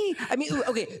 Did he? I mean,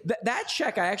 okay, that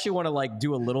check, I actually want to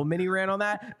do a little mini rant on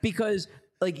that, because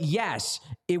yes,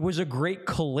 it was a great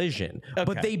collision,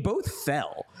 but they both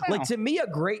fell. Wow. To me, a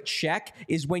great check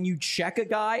is when you check a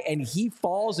guy and he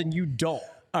falls and you don't.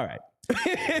 All right.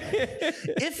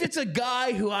 If it's a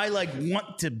guy who I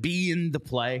want to be in the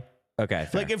play. Okay.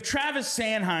 Fair. If Travis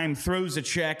Sanheim throws a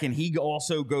check and he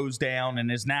also goes down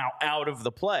and is now out of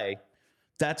the play,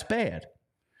 that's bad.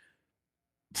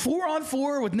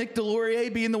 4-on-4 with Nick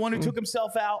Delorier being the one who took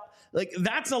himself out.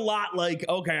 That's a lot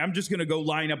okay, I'm just going to go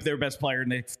line up their best player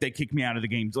and they kick me out of the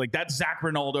game. That's Zach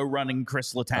Rinaldo running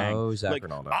Chris Letang. Oh, Zach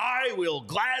Rinaldo. I will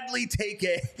gladly take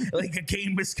a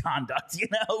game misconduct,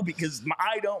 because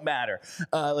I don't matter.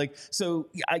 So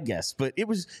I guess, but it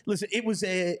was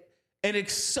an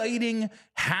exciting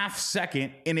half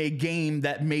second in a game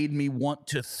that made me want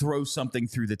to throw something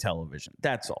through the television.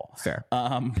 That's all. Fair.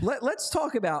 Let's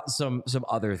talk about some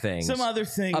other things. Some other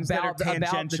things that are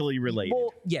tangentially related.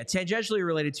 Well, yeah, tangentially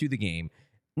related to the game.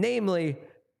 Namely,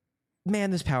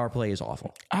 man, this power play is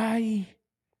awful. I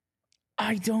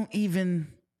don't even...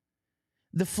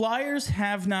 The Flyers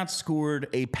have not scored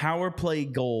a power play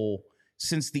goal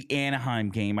since the Anaheim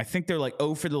game. I think they're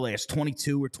 0 for the last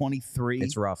 22 or 23.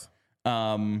 It's rough.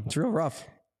 It's real rough.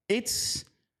 It's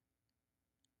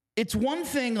one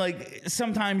thing,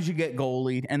 sometimes you get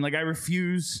goalied, and I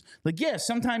refuse,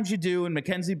 sometimes you do, and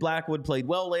Mackenzie Blackwood played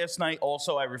well last night.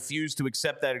 Also, I refuse to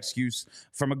accept that excuse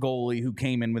from a goalie who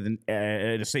came in with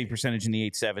a save percentage in the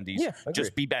 870s. Yeah,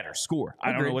 just be better, score.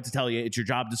 I don't know what to tell you. It's your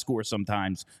job to score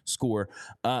sometimes. Score.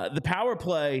 The power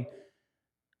play,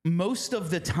 most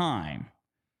of the time,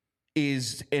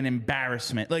 is an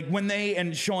embarrassment. When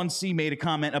and Sean C made a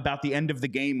comment about the end of the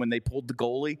game when they pulled the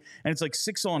goalie, and it's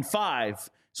 6-on-5,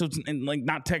 so it's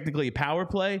not technically a power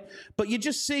play, but you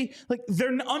just see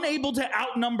they're unable to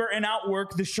outnumber and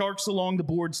outwork the Sharks along the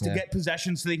boards to get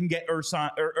possession so they can get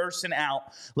Urson out.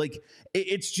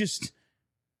 It's just...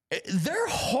 They're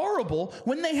horrible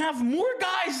when they have more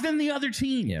guys than the other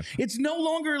team. Yeah. It's no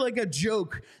longer a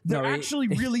joke. They're actually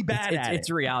really bad at it. It's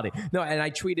reality. No, and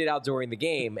I tweeted out during the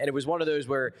game, and it was one of those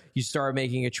where you start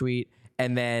making a tweet,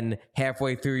 and then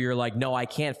halfway through you're like, no, I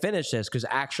can't finish this because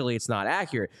actually it's not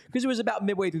accurate. Because it was about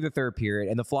midway through the third period,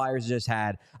 and the Flyers just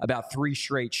had about 3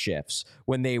 straight shifts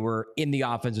when they were in the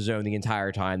offensive zone the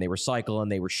entire time. They were cycling,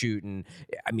 they were shooting.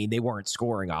 I mean, they weren't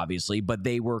scoring, obviously, but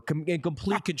they were in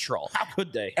complete control. How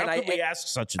could they? How could we ask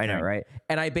such a thing? I know, right?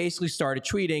 And I basically started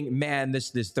tweeting, man,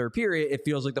 this third period, it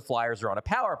feels like the Flyers are on a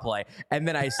power play. And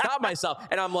then I stopped myself,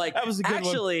 and I'm like, that was a good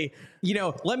actually,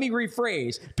 let me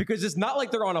rephrase, because it's not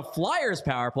like they're on a Flyers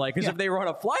power play, because if they were on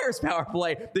a Flyers power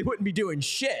play, they wouldn't be doing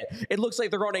shit. It looks like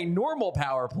they're on a normal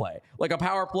power play, like a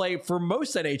power play for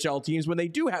most NHL teams when they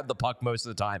do have the puck most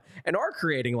of the time and are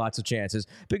creating lots of chances,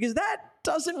 because that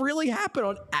doesn't really happen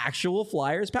on actual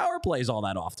Flyers power plays all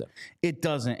that often. It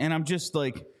doesn't. And I'm just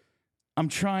like, I'm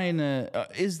trying to,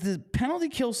 is the penalty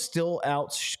kill still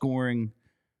outscoring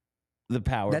the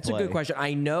power That's play? a good question.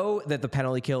 I know that the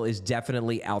penalty kill is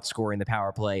definitely outscoring the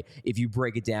power play if you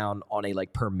break it down on a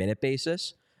per minute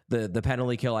basis. The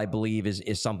penalty kill, I believe,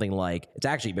 is something like, it's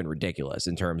actually been ridiculous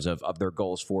in terms of their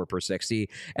goals for per 60,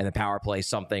 and the power play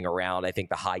something around, I think,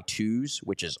 the high 2s,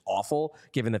 which is awful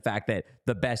given the fact that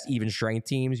the best even strength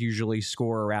teams usually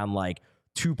score around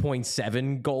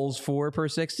 2.7 goals for per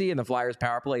 60, and the Flyers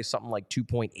power play is something like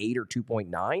 2.8 or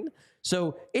 2.9.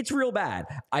 So it's real bad.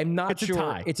 I'm not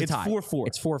sure. It's a tie. 4-4.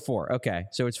 It's 4-4. Okay,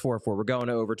 so it's 4-4. We're going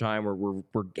to overtime.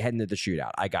 We're heading to the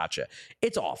shootout. I gotcha.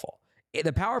 It's awful.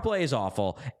 The power play is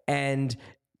awful, and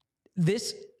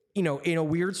this, in a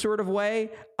weird sort of way,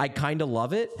 I kind of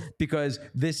love it, because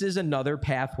this is another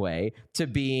pathway to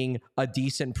being a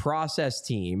decent process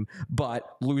team,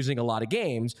 but losing a lot of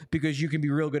games, because you can be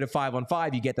real good at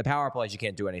 5-on-5. You get the power plays, you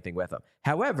can't do anything with them.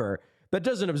 However, that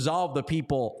doesn't absolve the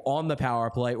people on the power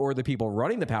play or the people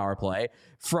running the power play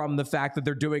from the fact that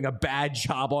they're doing a bad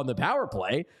job on the power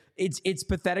play. It's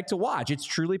pathetic to watch. It's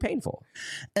truly painful.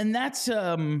 And that's,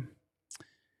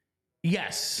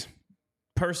 yes,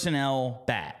 personnel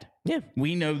bad. Yeah.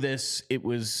 We know this.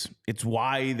 It's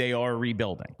why they are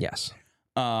rebuilding. Yes.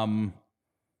 Tortorella,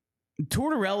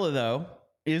 though,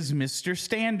 is Mr.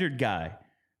 Standard guy.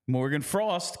 Morgan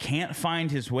Frost can't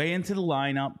find his way into the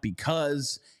lineup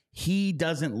because he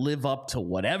doesn't live up to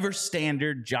whatever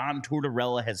standard John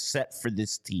Tortorella has set for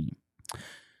this team.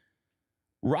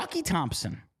 Rocky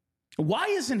Thompson, why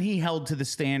isn't he held to the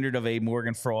standard of a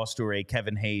Morgan Frost or a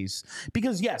Kevin Hayes?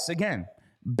 Because, yes, again,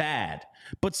 bad.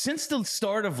 But since the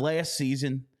start of last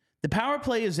season, the power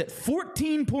play is at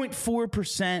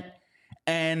 14.4%.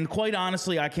 And quite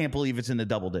honestly, I can't believe it's in the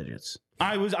double digits.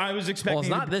 I was expecting. Well, it's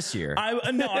not this year.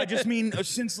 I just mean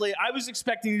since I was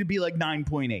expecting it to be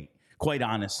 9.8. Quite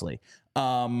honestly,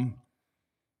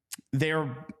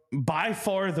 they're by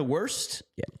far the worst.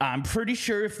 Yeah. I'm pretty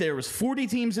sure if there was 40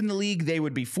 teams in the league, they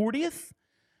would be 40th.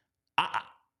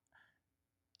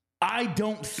 I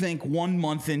don't think 1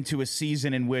 month into a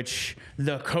season in which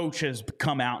the coach has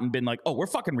come out and been like, "Oh, we're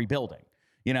fucking rebuilding."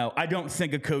 I don't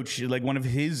think a coach, one of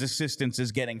his assistants,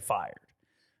 is getting fired.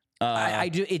 I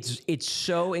do. It's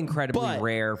so incredibly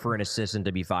rare for an assistant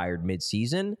to be fired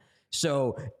mid-season.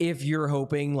 So if you're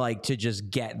hoping to just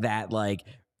get that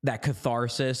that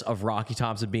catharsis of Rocky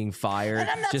Thompson being fired, and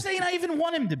I'm not saying I even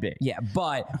want him to be. Yeah,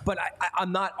 but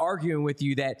I'm not arguing with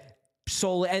you that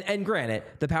solely. And granted,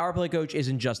 the power play coach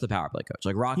isn't just the power play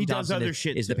coach. Rocky Thompson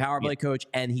is the power play coach,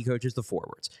 and he coaches the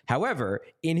forwards. However,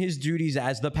 in his duties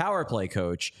as the power play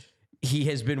coach, he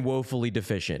has been woefully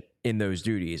deficient in those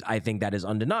duties. I think that is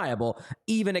undeniable,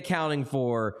 even accounting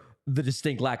for the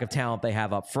distinct lack of talent they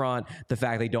have up front, the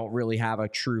fact they don't really have a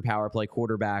true power play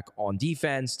quarterback on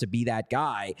defense to be that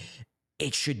guy.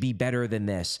 It should be better than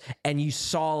this. And you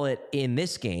saw it in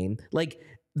this game.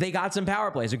 They got some power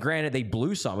plays, and granted, they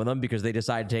blew some of them because they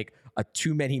decided to take a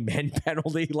too many men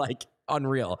penalty,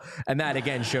 unreal. And that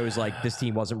again shows this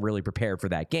team wasn't really prepared for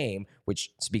that game,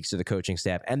 which speaks to the coaching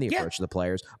staff and the approach of the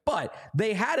players. But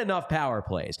they had enough power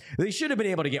plays. They should have been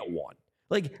able to get one.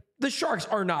 The Sharks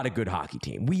are not a good hockey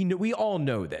team. We all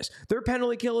know this. Their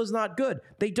penalty kill is not good.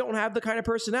 They don't have the kind of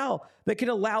personnel that can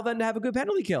allow them to have a good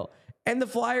penalty kill. And the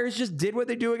Flyers just did what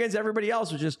they do against everybody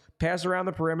else, which is pass around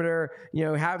the perimeter,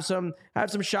 have some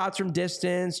shots from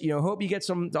distance, hope you get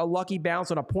a lucky bounce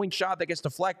on a point shot that gets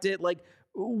deflected.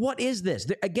 What is this?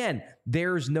 Again,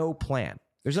 there's no plan.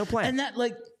 There's no plan. And that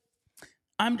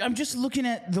I'm just looking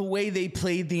at the way they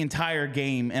played the entire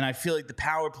game, and I feel like the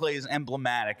power play is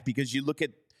emblematic because you look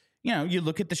at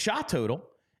the shot total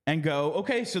and go,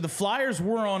 okay, so the Flyers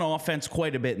were on offense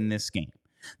quite a bit in this game.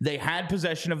 They had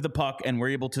possession of the puck and were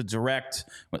able to direct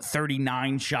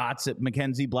 39 shots at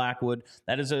Mackenzie Blackwood.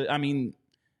 That is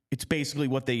it's basically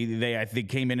what they I think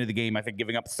came into the game, I think,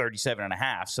 giving up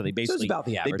 37.5. So they basically about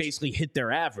the average. They basically hit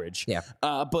their average. Yeah.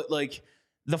 But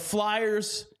the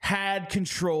Flyers had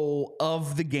control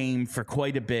of the game for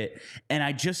quite a bit. And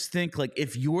I just think, like,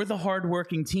 if you're the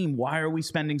hardworking team, why are we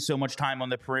spending so much time on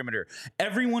the perimeter?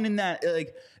 Everyone in that,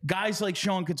 like, guys like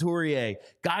Sean Couturier,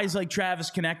 guys like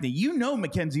Travis Konechny, you know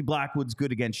Mackenzie Blackwood's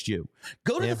good against you.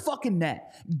 Go to the fucking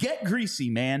net. Get greasy,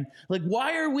 man. Like,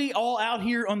 why are we all out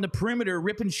here on the perimeter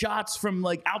ripping shots from,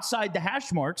 like, outside the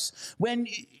hash marks when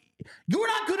you're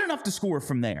not good enough to score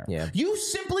from there? Yeah. You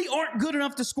simply aren't good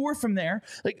enough to score from there.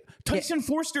 Like, Tyson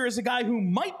Forster is a guy who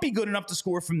might be good enough to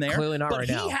score from there. Clearly not but right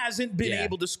he now. hasn't been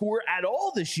able to score at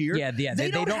all this year. Yeah,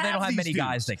 they don't have many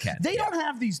guys that can. They don't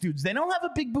have these dudes. They don't have a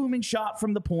big booming shot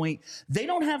from the point. They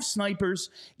don't have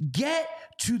snipers. Get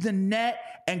to the net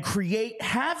and create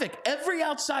havoc. Every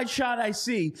outside shot I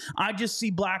see, I just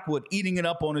see Blackwood eating it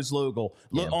up on his logo,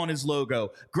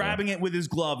 grabbing it with his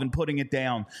glove and putting it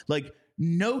down. Like,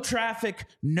 no traffic,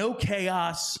 no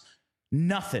chaos,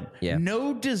 nothing. Yeah.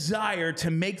 No desire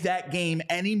to make that game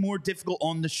any more difficult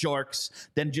on the Sharks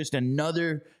than just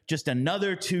another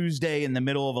Tuesday in the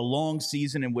middle of a long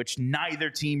season in which neither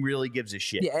team really gives a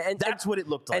shit. Yeah, and that's what it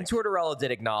looked like. And Tortorella did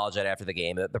acknowledge that after the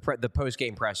game. The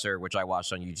post-game presser, which I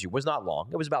watched on YouTube, was not long.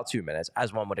 It was about 2 minutes,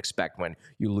 as one would expect when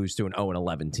you lose to an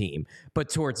 0-11 team. But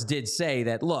Torts did say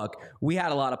that, look, we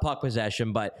had a lot of puck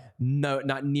possession, but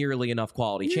not nearly enough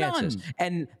quality chances. None.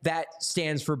 And that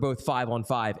stands for both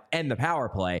 5-on-5 and the power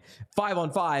play.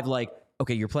 5-on-5, like,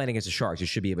 okay, you're playing against the Sharks. You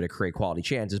should be able to create quality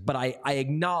chances. But I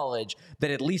acknowledge that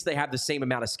at least they have the same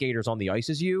amount of skaters on the ice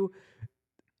as you.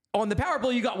 On the power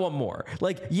play, you got one more.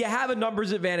 Like, you have a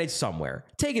numbers advantage somewhere.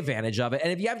 Take advantage of it.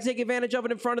 And if you have to take advantage of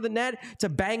it in front of the net to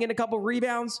bang in a couple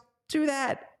rebounds, do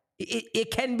that.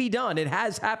 It can be done. It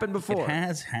has happened before. It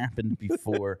has happened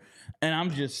before. And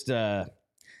I'm just...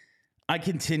 I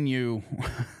continue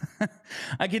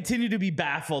to be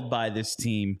baffled by this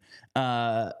team.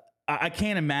 I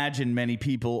can't imagine many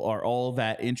people are all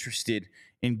that interested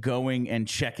in going and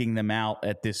checking them out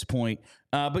at this point.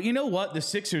 But you know what? The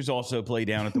Sixers also play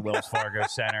down at the Wells Fargo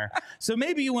Center. So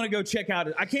maybe you want to go check out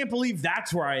it. I can't believe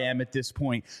that's where I am at this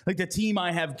point. Like, the team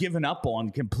I have given up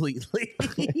on completely.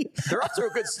 They're off to a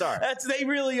good start. They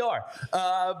really are.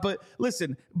 But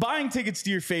listen, buying tickets to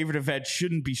your favorite event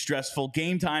shouldn't be stressful.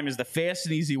 Game Time is the fast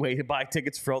and easy way to buy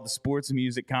tickets for all the sports,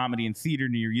 music, comedy, and theater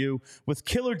near you. With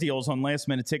killer deals on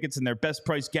last-minute tickets and their best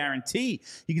price guarantee,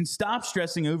 you can stop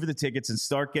stressing over the tickets and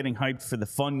start getting hyped for the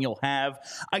fun you'll have.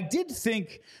 I did think,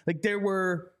 like, there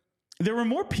were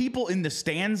more people in the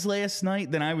stands last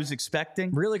night than I was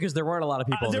expecting. Really? Because there weren't a lot of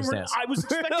people in the stands. I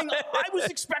was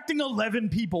expecting 11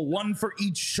 people, one for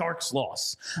each Sharks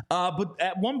loss. But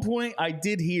at one point I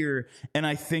did hear, and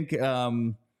I think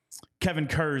Kevin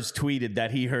Kurz tweeted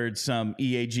that he heard some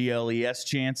EAGLES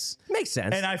chants. Makes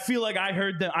sense. And I feel like I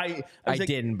heard them. I like,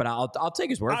 didn't, but I'll take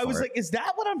his word for it. I was like, is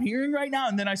that what I'm hearing right now?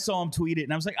 And then I saw him tweet it,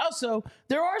 and I was like, oh, so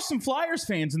there are some Flyers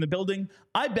fans in the building.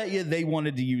 I bet you they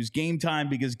wanted to use Game Time,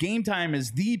 because Game Time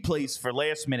is the place for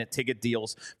last-minute ticket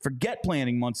deals. Forget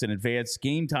planning months in advance.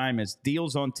 Game Time has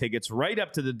deals on tickets right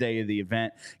up to the day of the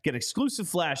event. Get exclusive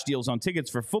flash deals on tickets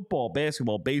for football,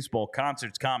 basketball, baseball,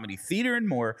 concerts, comedy, theater, and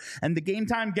more. And the Game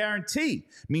Time guarantee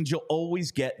means you'll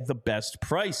always get the best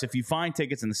price. If you find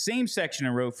tickets in the same section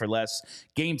and row for less,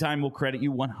 Game Time will credit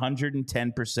you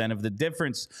 110% of the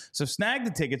difference. So snag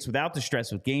the tickets without the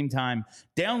stress with Game Time.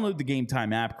 Download the Game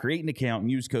Time app, create an account, and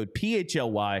use code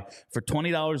PHLY for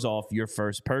 $20 off your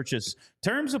first purchase.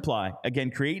 Terms apply.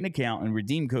 Again, create an account and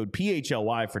redeem code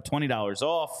PHLY for $20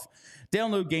 off.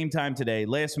 Download Game Time today.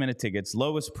 Last minute tickets,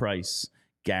 lowest price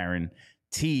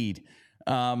guaranteed.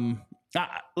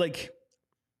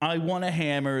 I want to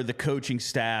hammer the coaching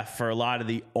staff for a lot of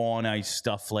the on-ice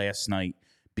stuff last night,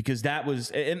 because that was,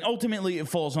 and ultimately it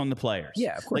falls on the players.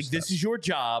 Yeah, of course. Like, this is your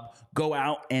job. Go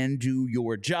out and do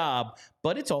your job.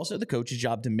 But it's also the coach's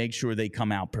job to make sure they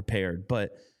come out prepared.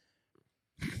 But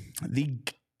the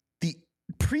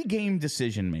pregame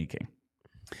decision-making,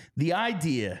 the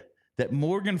idea that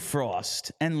Morgan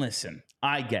Frost, and listen,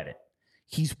 I get it.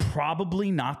 He's probably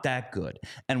not that good.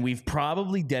 And we've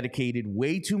probably dedicated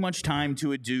way too much time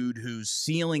to a dude whose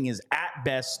ceiling is at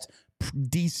best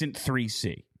decent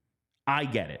 3C. I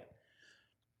get it.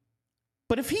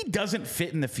 But if he doesn't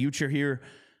fit in the future here,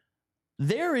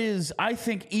 there is, I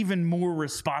think, even more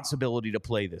responsibility to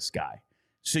play this guy,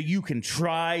 so you can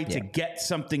try to get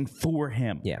something for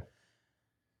him. Yeah.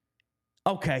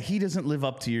 Okay, he doesn't live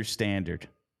up to your standard.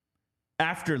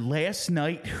 After last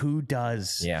night, who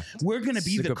does? Yeah. We're going to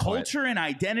be the culture point. and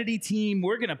identity team.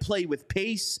 We're going to play with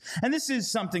pace. And this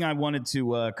is something I wanted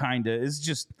to is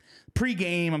just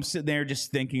pregame. I'm sitting there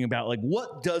just thinking about, like,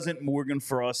 what doesn't Morgan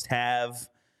Frost have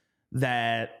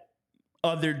that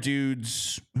other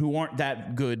dudes who aren't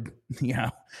that good,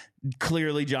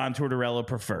 clearly John Tortorella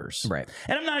prefers. Right.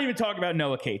 And I'm not even talking about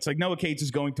Noah Cates. Like, Noah Cates is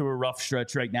going through a rough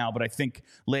stretch right now, but I think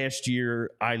last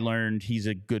year I learned he's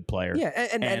a good player. Yeah,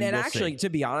 and we'll actually, see. to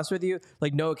be honest with you,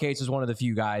 like, Noah Cates is one of the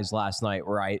few guys last night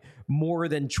where I more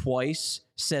than twice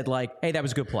said, like, hey, that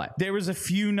was a good play. There was a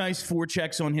few nice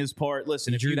forechecks on his part.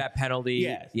 Listen, He if drew you that penalty.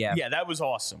 Yeah, that was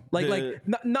awesome.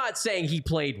 Not saying he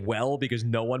played well because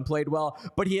no one played well,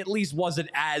 but he at least wasn't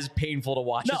as painful to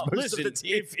watch as most of the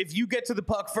team. If you get to the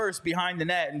puck first behind the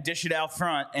net and dish it out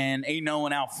front and ain't no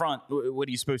one out front, what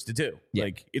are you supposed to do? Yeah.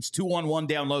 Like, it's 2-on-1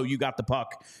 down low. You got the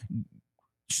puck.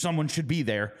 Someone should be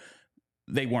there.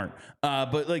 They weren't.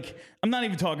 But, like, I'm not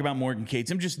even talking about Morgan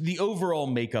Cates. I'm just the overall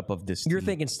makeup of this team. You're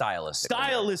thinking stylistically.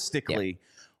 Stylistically,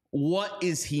 what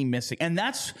is he missing? And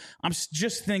I'm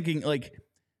just thinking, like,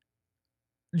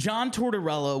 John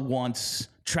Tortorella wants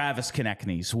Travis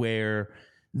Konechny's, where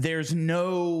there's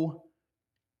no,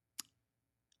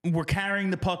 we're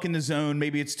carrying the puck in the zone.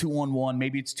 Maybe it's 2-on-1.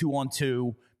 Maybe it's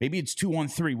 2-on-2. Maybe it's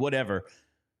 2-on-3, whatever.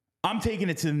 I'm taking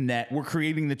it to the net. We're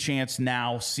creating the chance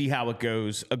now. See how it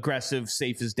goes. Aggressive,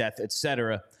 safe as death,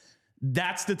 etc.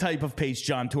 That's the type of pace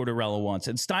John Tortorella wants.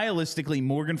 And stylistically,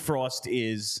 Morgan Frost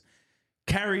is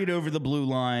carry it over the blue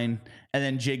line and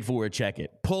then Jake Voracek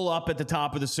it. Pull up at the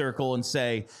top of the circle and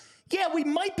say, yeah, we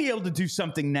might be able to do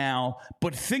something now,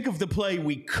 but think of the play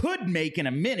we could make in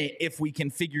a minute if we can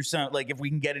figure something, like if we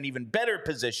can get an even better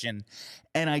position.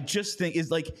 And I just think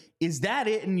is that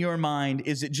it in your mind?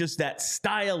 Is it just that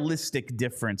stylistic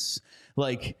difference?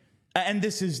 Like, and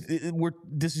this is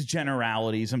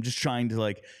generalities. I'm just trying to,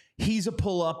 like, he's a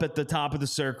pull up at the top of the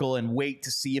circle and wait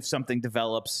to see if something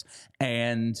develops.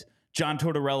 And John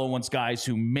Tortorella wants guys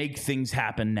who make things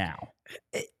happen now.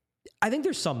 I think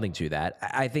there's something to that.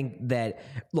 I think that,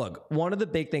 look, one of the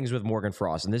big things with Morgan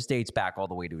Frost, and this dates back all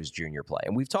the way to his junior play,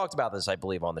 and we've talked about this, I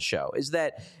believe, on the show, is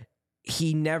that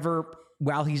he never,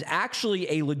 while he's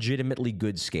actually a legitimately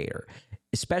good skater,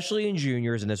 especially in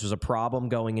juniors, and this was a problem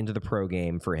going into the pro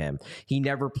game for him, he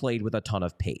never played with a ton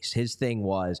of pace. His thing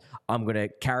was, I'm going to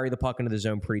carry the puck into the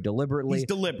zone pretty deliberately. He's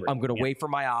deliberate. I'm going to wait for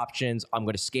my options. I'm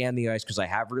going to scan the ice because I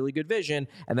have really good vision,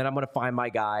 and then I'm going to find my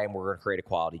guy, and we're going to create a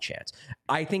quality chance.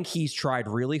 I think he's tried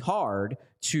really hard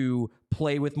to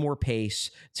play with more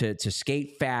pace, to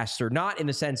skate faster, not in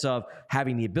the sense of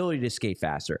having the ability to skate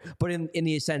faster, but in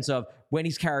the sense of when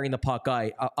he's carrying the puck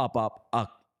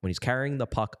when he's carrying the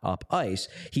puck up ice,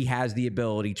 he has the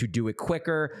ability to do it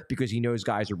quicker because he knows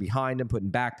guys are behind him, putting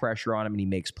back pressure on him, and he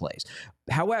makes plays.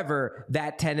 However,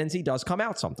 that tendency does come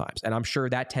out sometimes, and I'm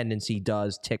sure that tendency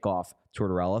does tick off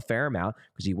Tortorella a fair amount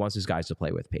because he wants his guys to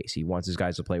play with pace. He wants his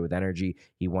guys to play with energy.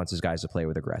 He wants his guys to play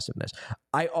with aggressiveness.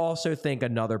 I also think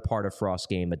another part of Frost's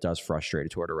game that does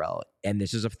frustrate Tortorella, and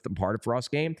this is a part of Frost's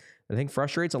game I think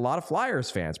frustrates a lot of Flyers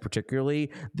fans,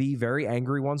 particularly the very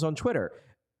angry ones on Twitter.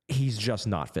 He's just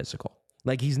not physical.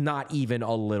 Like, he's not even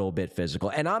a little bit physical.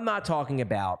 And I'm not talking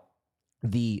about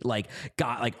the, like,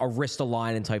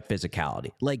 Aristolainen type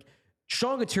physicality. Like,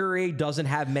 Sean Couturier doesn't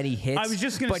have many hits. I was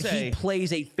just going to say, but he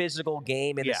plays a physical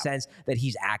game in the sense that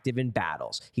he's active in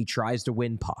battles. He tries to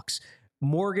win pucks.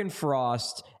 Morgan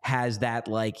Frost has that,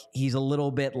 like, he's a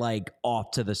little bit, like, off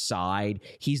to the side.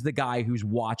 He's the guy who's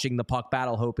watching the puck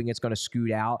battle, hoping it's going to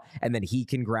scoot out, and then he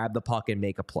can grab the puck and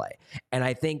make a play. And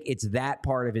I think it's that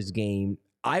part of his game,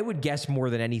 I would guess more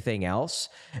than anything else,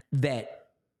 that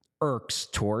irks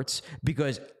Torts,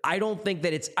 because I don't think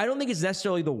it's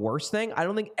necessarily the worst thing. I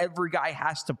don't think every guy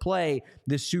has to play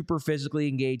this super physically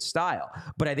engaged style,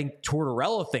 but I think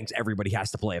Tortorella thinks everybody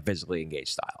has to play a physically engaged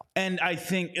style. And I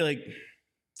think, like,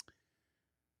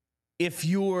 if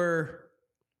you're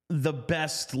the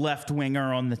best left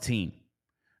winger on the team,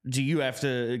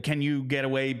 can you get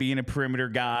away being a perimeter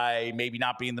guy, maybe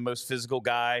not being the most physical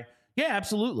guy? Yeah,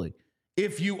 absolutely.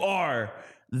 If you are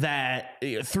that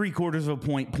 3/4 of a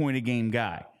point a game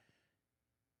guy,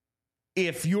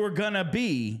 if you're gonna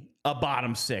be a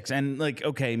bottom six, and, like,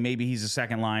 okay, maybe he's a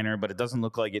second liner, but it doesn't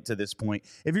look like it to this point.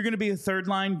 If you're going to be a third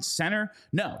line center,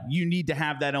 no, you need to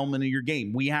have that element of your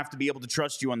game. We have to be able to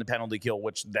trust you on the penalty kill,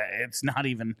 which it's not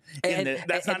even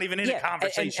not even in a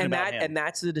conversation about him. And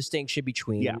that's the distinction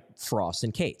between Frost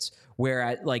and Cates,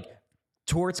 where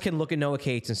Torts can look at Noah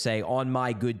Cates and say, on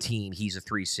my good team, he's a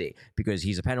 3C because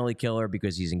he's a penalty killer,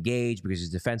 because he's engaged, because he's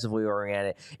defensively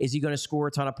oriented. Is he going to score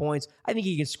a ton of points? I think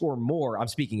he can score more. I'm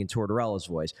speaking in Tortorella's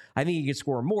voice. I think he can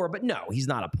score more, but no, he's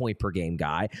not a point per game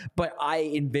guy. But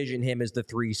I envision him as the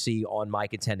 3C on my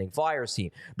contending Flyers team.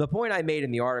 The point I made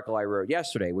in the article I wrote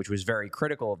yesterday, which was very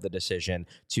critical of the decision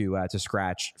to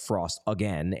scratch Frost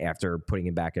again after putting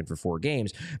him back in for 4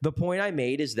 games, the point I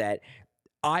made is that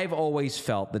I've always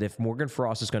felt that if Morgan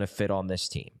Frost is going to fit on this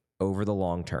team over the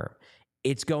long term,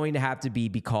 it's going to have to be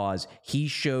because he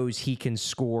shows he can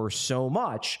score so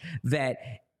much that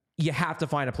you have to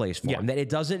find a place for him. That it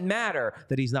doesn't matter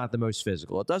that he's not the most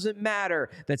physical. It doesn't matter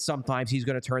that sometimes he's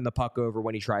going to turn the puck over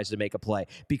when he tries to make a play.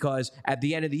 Because at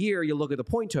the end of the year, you look at the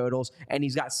point totals, and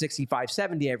he's got 65,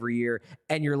 70 every year,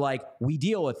 and you're like, we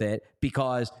deal with it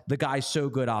because the guy's so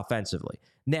good offensively.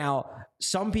 Now,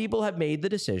 some people have made the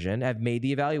decision, have made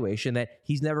the evaluation that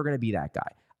he's never going to be that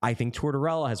guy. I think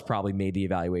Tortorella has probably made the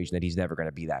evaluation that he's never going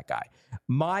to be that guy.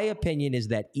 My opinion is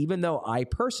that even though I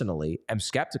personally am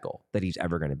skeptical that he's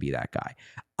ever going to be that guy,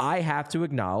 I have to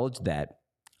acknowledge that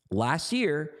last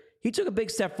year, he took a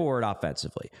big step forward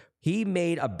offensively. He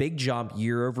made a big jump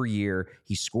year over year.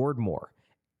 He scored more.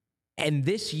 And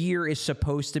this year is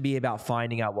supposed to be about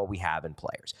finding out what we have in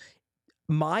players.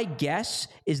 My guess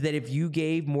is that if you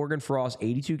gave Morgan Frost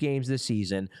 82 games this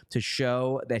season to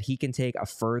show that he can take a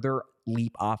further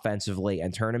leap offensively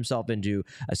and turn himself into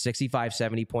a 65,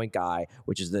 70-point guy,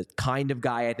 which is the kind of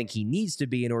guy I think he needs to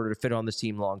be in order to fit on this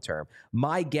team long term,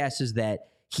 my guess is that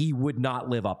he would not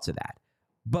live up to that.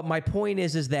 But my point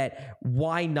is that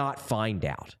why not find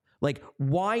out? Like,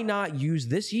 why not use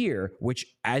this year, which,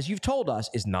 as you've told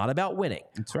us, is not about winning?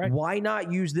 That's right. Why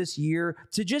not use this year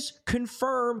to just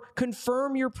confirm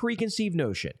your preconceived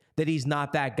notion that he's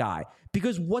not that guy?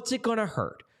 Because what's it going to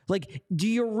hurt? Like, do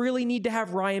you really need to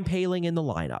have Ryan Poehling in the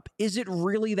lineup? Is it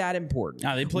really that important?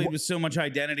 No, they played with so much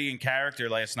identity and character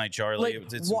last night, Charlie.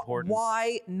 Like, it's important.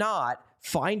 Why not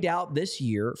find out this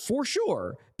year for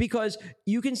sure? Because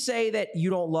you can say that you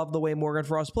don't love the way Morgan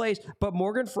Frost plays, but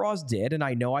Morgan Frost did, and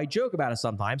I know I joke about it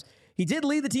sometimes, he did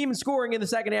lead the team in scoring in the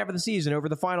second half of the season over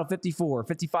the final 54,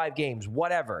 55 games,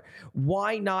 whatever.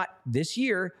 Why not this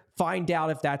year find out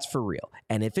if that's for real?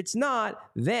 And if it's not,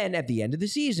 then at the end of the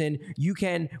season, you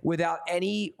can, without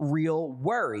any real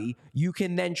worry, you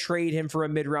can then trade him for a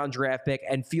mid-round draft pick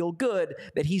and feel good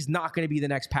that he's not going to be the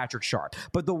next Patrick Sharp.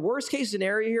 But the worst case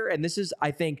scenario here, and this is,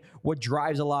 I think, what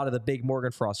drives a lot of the big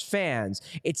Morgan Frost fans,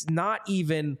 it's not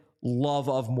even love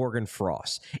of Morgan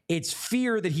Frost. It's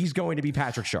fear that he's going to be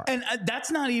Patrick Sharp. And that's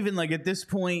not even like at this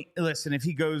point, listen, if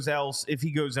he goes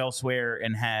elsewhere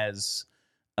and has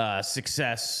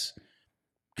success,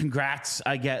 congrats.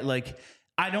 I get, like,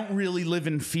 I don't really live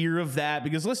in fear of that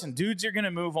because listen, dudes are going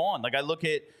to move on. Like I look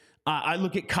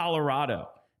at Colorado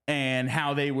and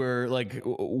how they were like,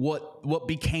 what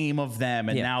became of them.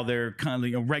 And now they're kind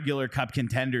of regular cup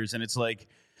contenders. And it's like,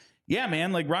 yeah,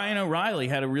 man, like Ryan O'Reilly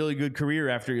had a really good career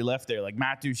after he left there. Like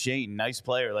Matt Duchene, nice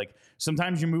player. Like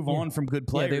sometimes you move on from good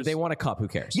players. Yeah, they won a cup. Who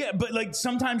cares? Yeah, but like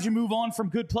sometimes you move on from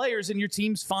good players and your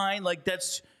team's fine. Like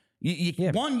that's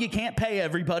one, you can't pay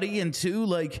everybody, and two,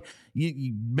 like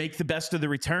you make the best of the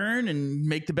return and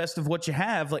make the best of what you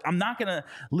have. Like I'm not gonna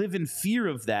live in fear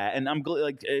of that. And I'm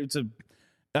like, it's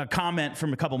a comment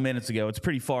from a couple minutes ago. It's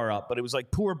pretty far up, but it was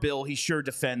like, poor Bill, he sure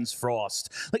defends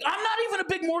Frost. Like, I'm not even a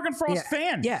big Morgan Frost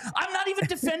fan. Yeah. I'm not even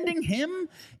defending him.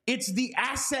 It's the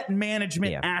asset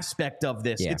management aspect of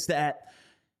this. It's that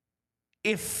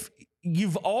if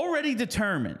you've already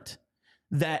determined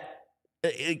that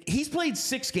he's played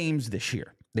 6 games this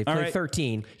year. They played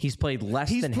 13. He's played less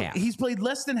than half. He's played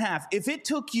less than half. If it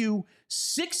took you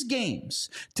 6 games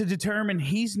to determine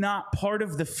he's not part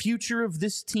of the future of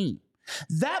this team,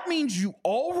 that means you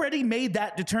already made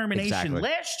that determination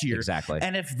last year. Exactly.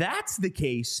 And if that's the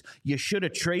case, you should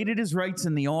have traded his rights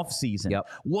in the offseason. Yep.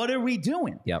 What are we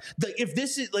doing? Yep. If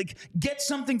this is like, get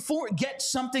something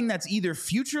that's either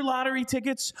future lottery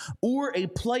tickets or a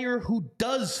player who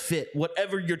does fit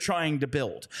whatever you're trying to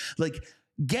build. Like,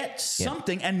 get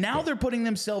something. And now they're putting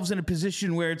themselves in a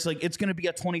position where it's like, it's going to be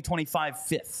a 2025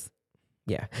 fifth.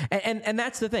 Yeah. And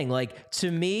that's the thing. Like,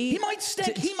 to me, he might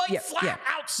stink. He might flat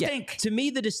out stink. To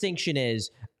me, the distinction is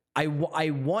I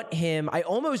want him. I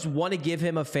almost want to give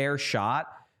him a fair shot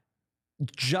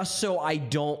just so I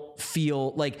don't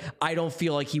feel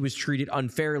like he was treated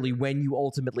unfairly when you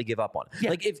ultimately give up on him. Yeah.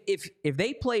 Like if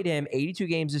they played him 82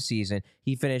 games this season,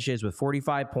 he finishes with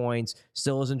 45 points,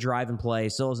 still isn't driving play,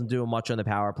 still isn't doing much on the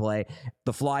power play.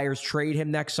 The Flyers trade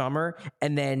him next summer,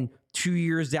 and then 2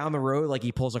 years down the road, like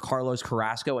he pulls a Carlos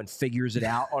Carrasco and figures it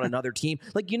out on another team.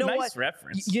 Like, you know nice what?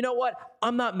 Reference. You know what?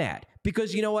 I'm not mad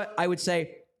because you know what? I would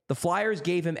say the Flyers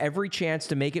gave him every chance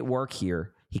to make it work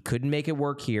here. He couldn't make it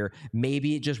work here.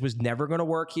 Maybe it just was never going to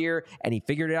work here, and he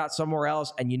figured it out somewhere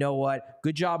else. And you know what?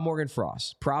 Good job, Morgan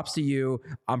Frost. Props to you.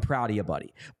 I'm proud of you,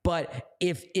 buddy. But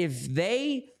if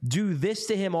they do this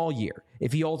to him all year,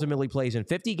 if he ultimately plays in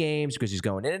 50 games because he's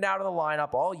going in and out of the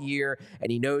lineup all year,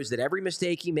 and he knows that every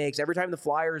mistake he makes, every time the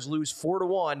Flyers lose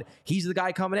 4-1, he's the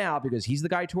guy coming out because he's the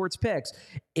guy towards picks.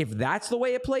 If that's the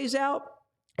way it plays out,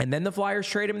 and then the Flyers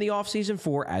trade him in the offseason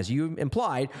for, as you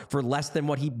implied, for less than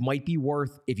what he might be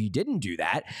worth if you didn't do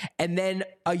that, and then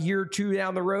a year or two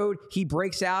down the road, he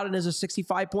breaks out and is a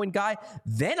 65-point guy,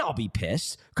 then I'll be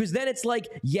pissed, because then it's like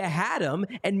you had him,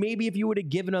 and maybe if you would have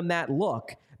given him that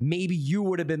look, maybe you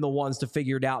would have been the ones to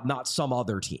figure it out, not some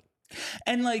other team.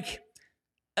 And like,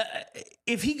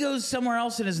 if he goes somewhere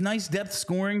else and is nice depth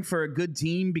scoring for a good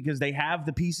team because they have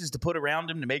the pieces to put around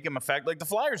him to make him effective, like the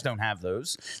Flyers don't have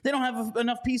those. They don't have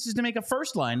enough pieces to make a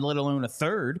first line, let alone a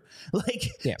third.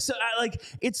 So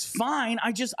it's fine.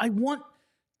 I want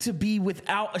to be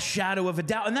without a shadow of a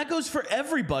doubt, and that goes for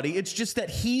everybody. It's just that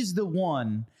he's the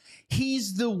one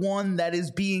that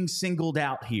is being singled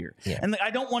out here. Yeah. And I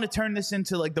don't want to turn this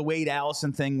into like the Wade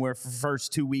Allison thing where for the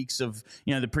first 2 weeks of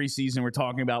the preseason, we're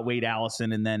talking about Wade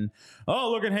Allison, and then,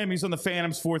 oh, look at him. He's on the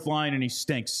Phantoms' fourth line and he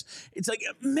stinks. It's like,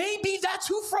 maybe that's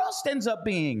who Frost ends up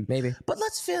being. Maybe. But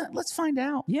let's find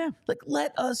out. Yeah.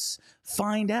 Let us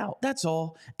find out. That's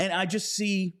all. And I just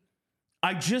see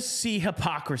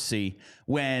hypocrisy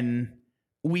when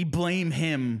we blame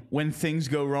him when things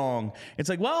go wrong. It's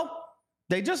like, well,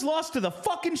 they just lost to the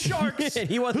fucking Sharks.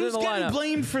 He wasn't Who's in the getting lineup.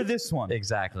 blamed for this one?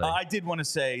 Exactly. I did want to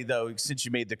say, though, since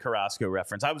you made the Carrasco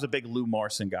reference, I was a big Lou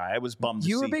Marson guy. I was bummed to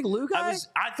see. You were a big Lou guy?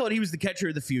 I thought he was the catcher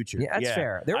of the future. Yeah, that's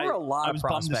fair. There were a lot of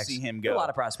prospects. Bummed to see him go. A lot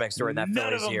of prospects during that Phillies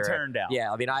year. None of them turned out.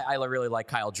 Yeah, I mean, I really like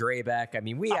Kyle Drabeck. I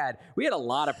mean, we had a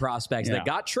lot of prospects that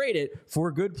got traded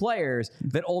for good players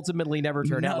that ultimately never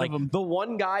turned out. Like the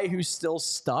one guy who's still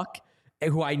stuck,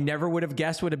 who I never would have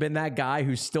guessed would have been that guy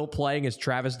who's still playing, is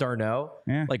Travis d'Arnaud.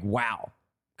 Yeah. Like, wow.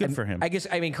 Good for him.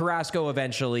 I mean, Carrasco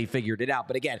eventually figured it out.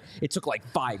 But again, it took like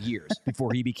 5 years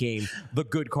before he became the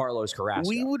good Carlos Carrasco.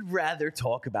 We would rather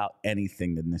talk about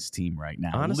anything than this team right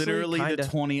now. Honestly, literally kinda. The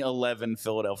 2011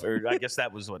 Philadelphia, or I guess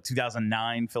that was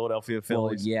 2009 Philadelphia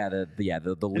Phillies. Well,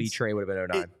 the Lee trade would have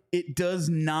been 09. It does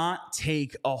not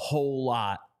take a whole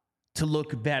lot to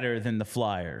look better than the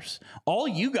Flyers. All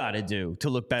you got to do to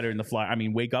look better than the Flyers, I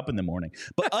mean, wake up in the morning.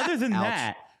 But other than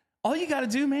that, all you got to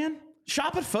do, man,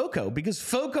 shop at FOCO, because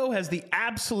FOCO has the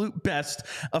absolute best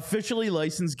officially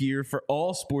licensed gear for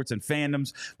all sports and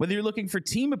fandoms. Whether you're looking for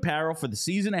team apparel for the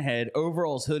season ahead,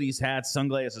 overalls, hoodies, hats,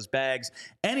 sunglasses, bags,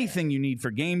 anything you need for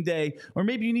game day, or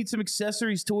maybe you need some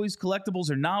accessories, toys, collectibles,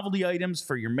 or novelty items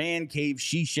for your man cave,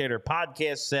 she shed, or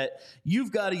podcast set,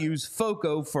 you've got to use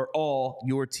FOCO for all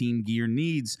your team gear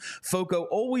needs. FOCO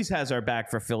always has our back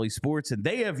for Philly sports, and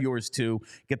they have yours too.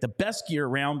 Get the best gear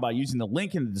around by using the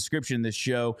link in the description of this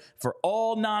show. For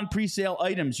all non-presale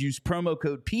items, use promo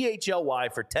code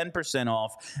PHLY for 10%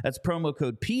 off. That's promo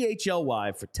code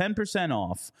PHLY for 10%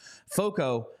 off.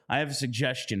 FOCO, I have a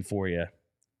suggestion for you.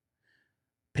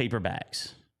 Paper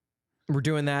bags. We're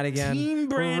doing that again.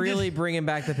 We're really bringing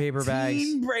back the paper bags.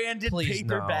 Team-branded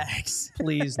paper bags.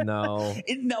 Please, no.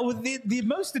 The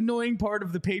most annoying part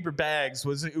of the paper bags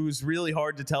was it was really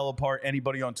hard to tell apart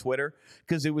anybody on Twitter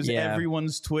because it was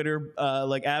everyone's Twitter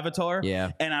avatar.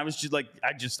 Yeah. And I was just like,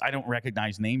 I don't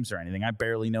recognize names or anything. I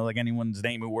barely know like anyone's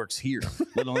name who works here,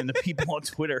 let alone the people on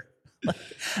Twitter.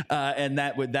 And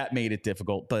that made it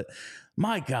difficult. But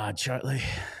my God, Charlie,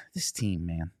 this team,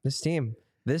 man. This team.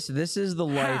 This is the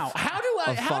life. How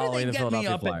do they get me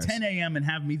up at 10 a.m. and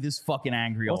have me this fucking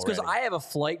angry already? Well, it's because I have a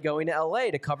flight going to L.A.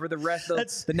 to cover the rest of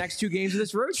the next 2 games of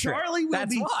this road trip. Charlie will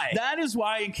That is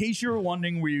why, in case you were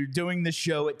wondering, we're doing this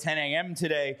show at 10 a.m.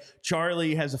 today.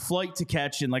 Charlie has a flight to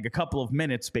catch in like a couple of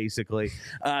minutes, basically.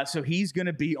 So he's going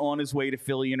to be on his way to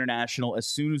Philly International as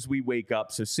soon as we wake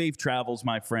up. So safe travels,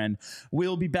 my friend.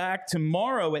 We'll be back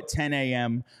tomorrow at 10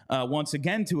 a.m. Once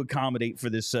again to accommodate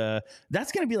for this.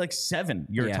 That's going to be like 7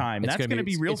 your time. That's going to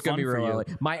be real fun for you.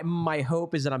 My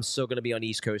hope is that I'm still going to be on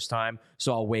East Coast time,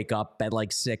 so I'll wake up at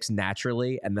like 6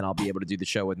 naturally, and then I'll be able to do the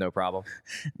show with no problem.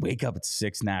 Wake up at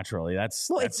 6 naturally. It's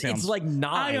like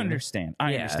 9. I understand.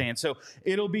 I understand. So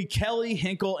it'll be Kelly,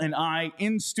 Hinkle, and I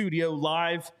in studio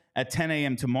live at 10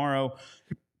 a.m. tomorrow.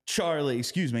 Charlie,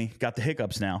 excuse me, got the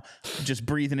hiccups now. Just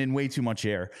breathing in way too much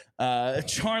air.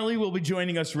 Charlie will be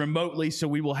joining us remotely, so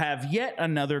we will have yet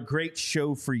another great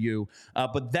show for you.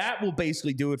 But that will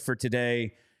basically do it for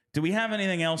today. Do we have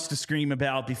anything else to scream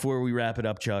about before we wrap it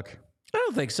up, Chuck? I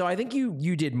don't think so. I think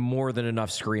you did more than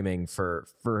enough screaming for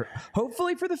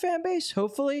hopefully for the fan base.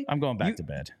 Hopefully, I'm going back to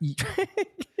bed.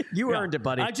 You earned it,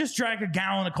 buddy. I just drank a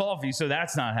gallon of coffee, so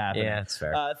that's not happening. Yeah, that's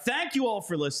fair. Thank you all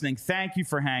for listening. Thank you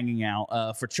for hanging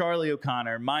out. For Charlie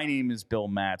O'Connor, my name is Bill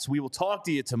Matz. We will talk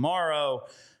to you tomorrow.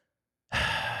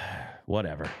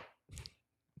 Whatever.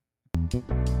 We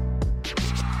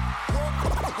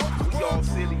all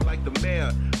silly like the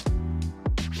mayor.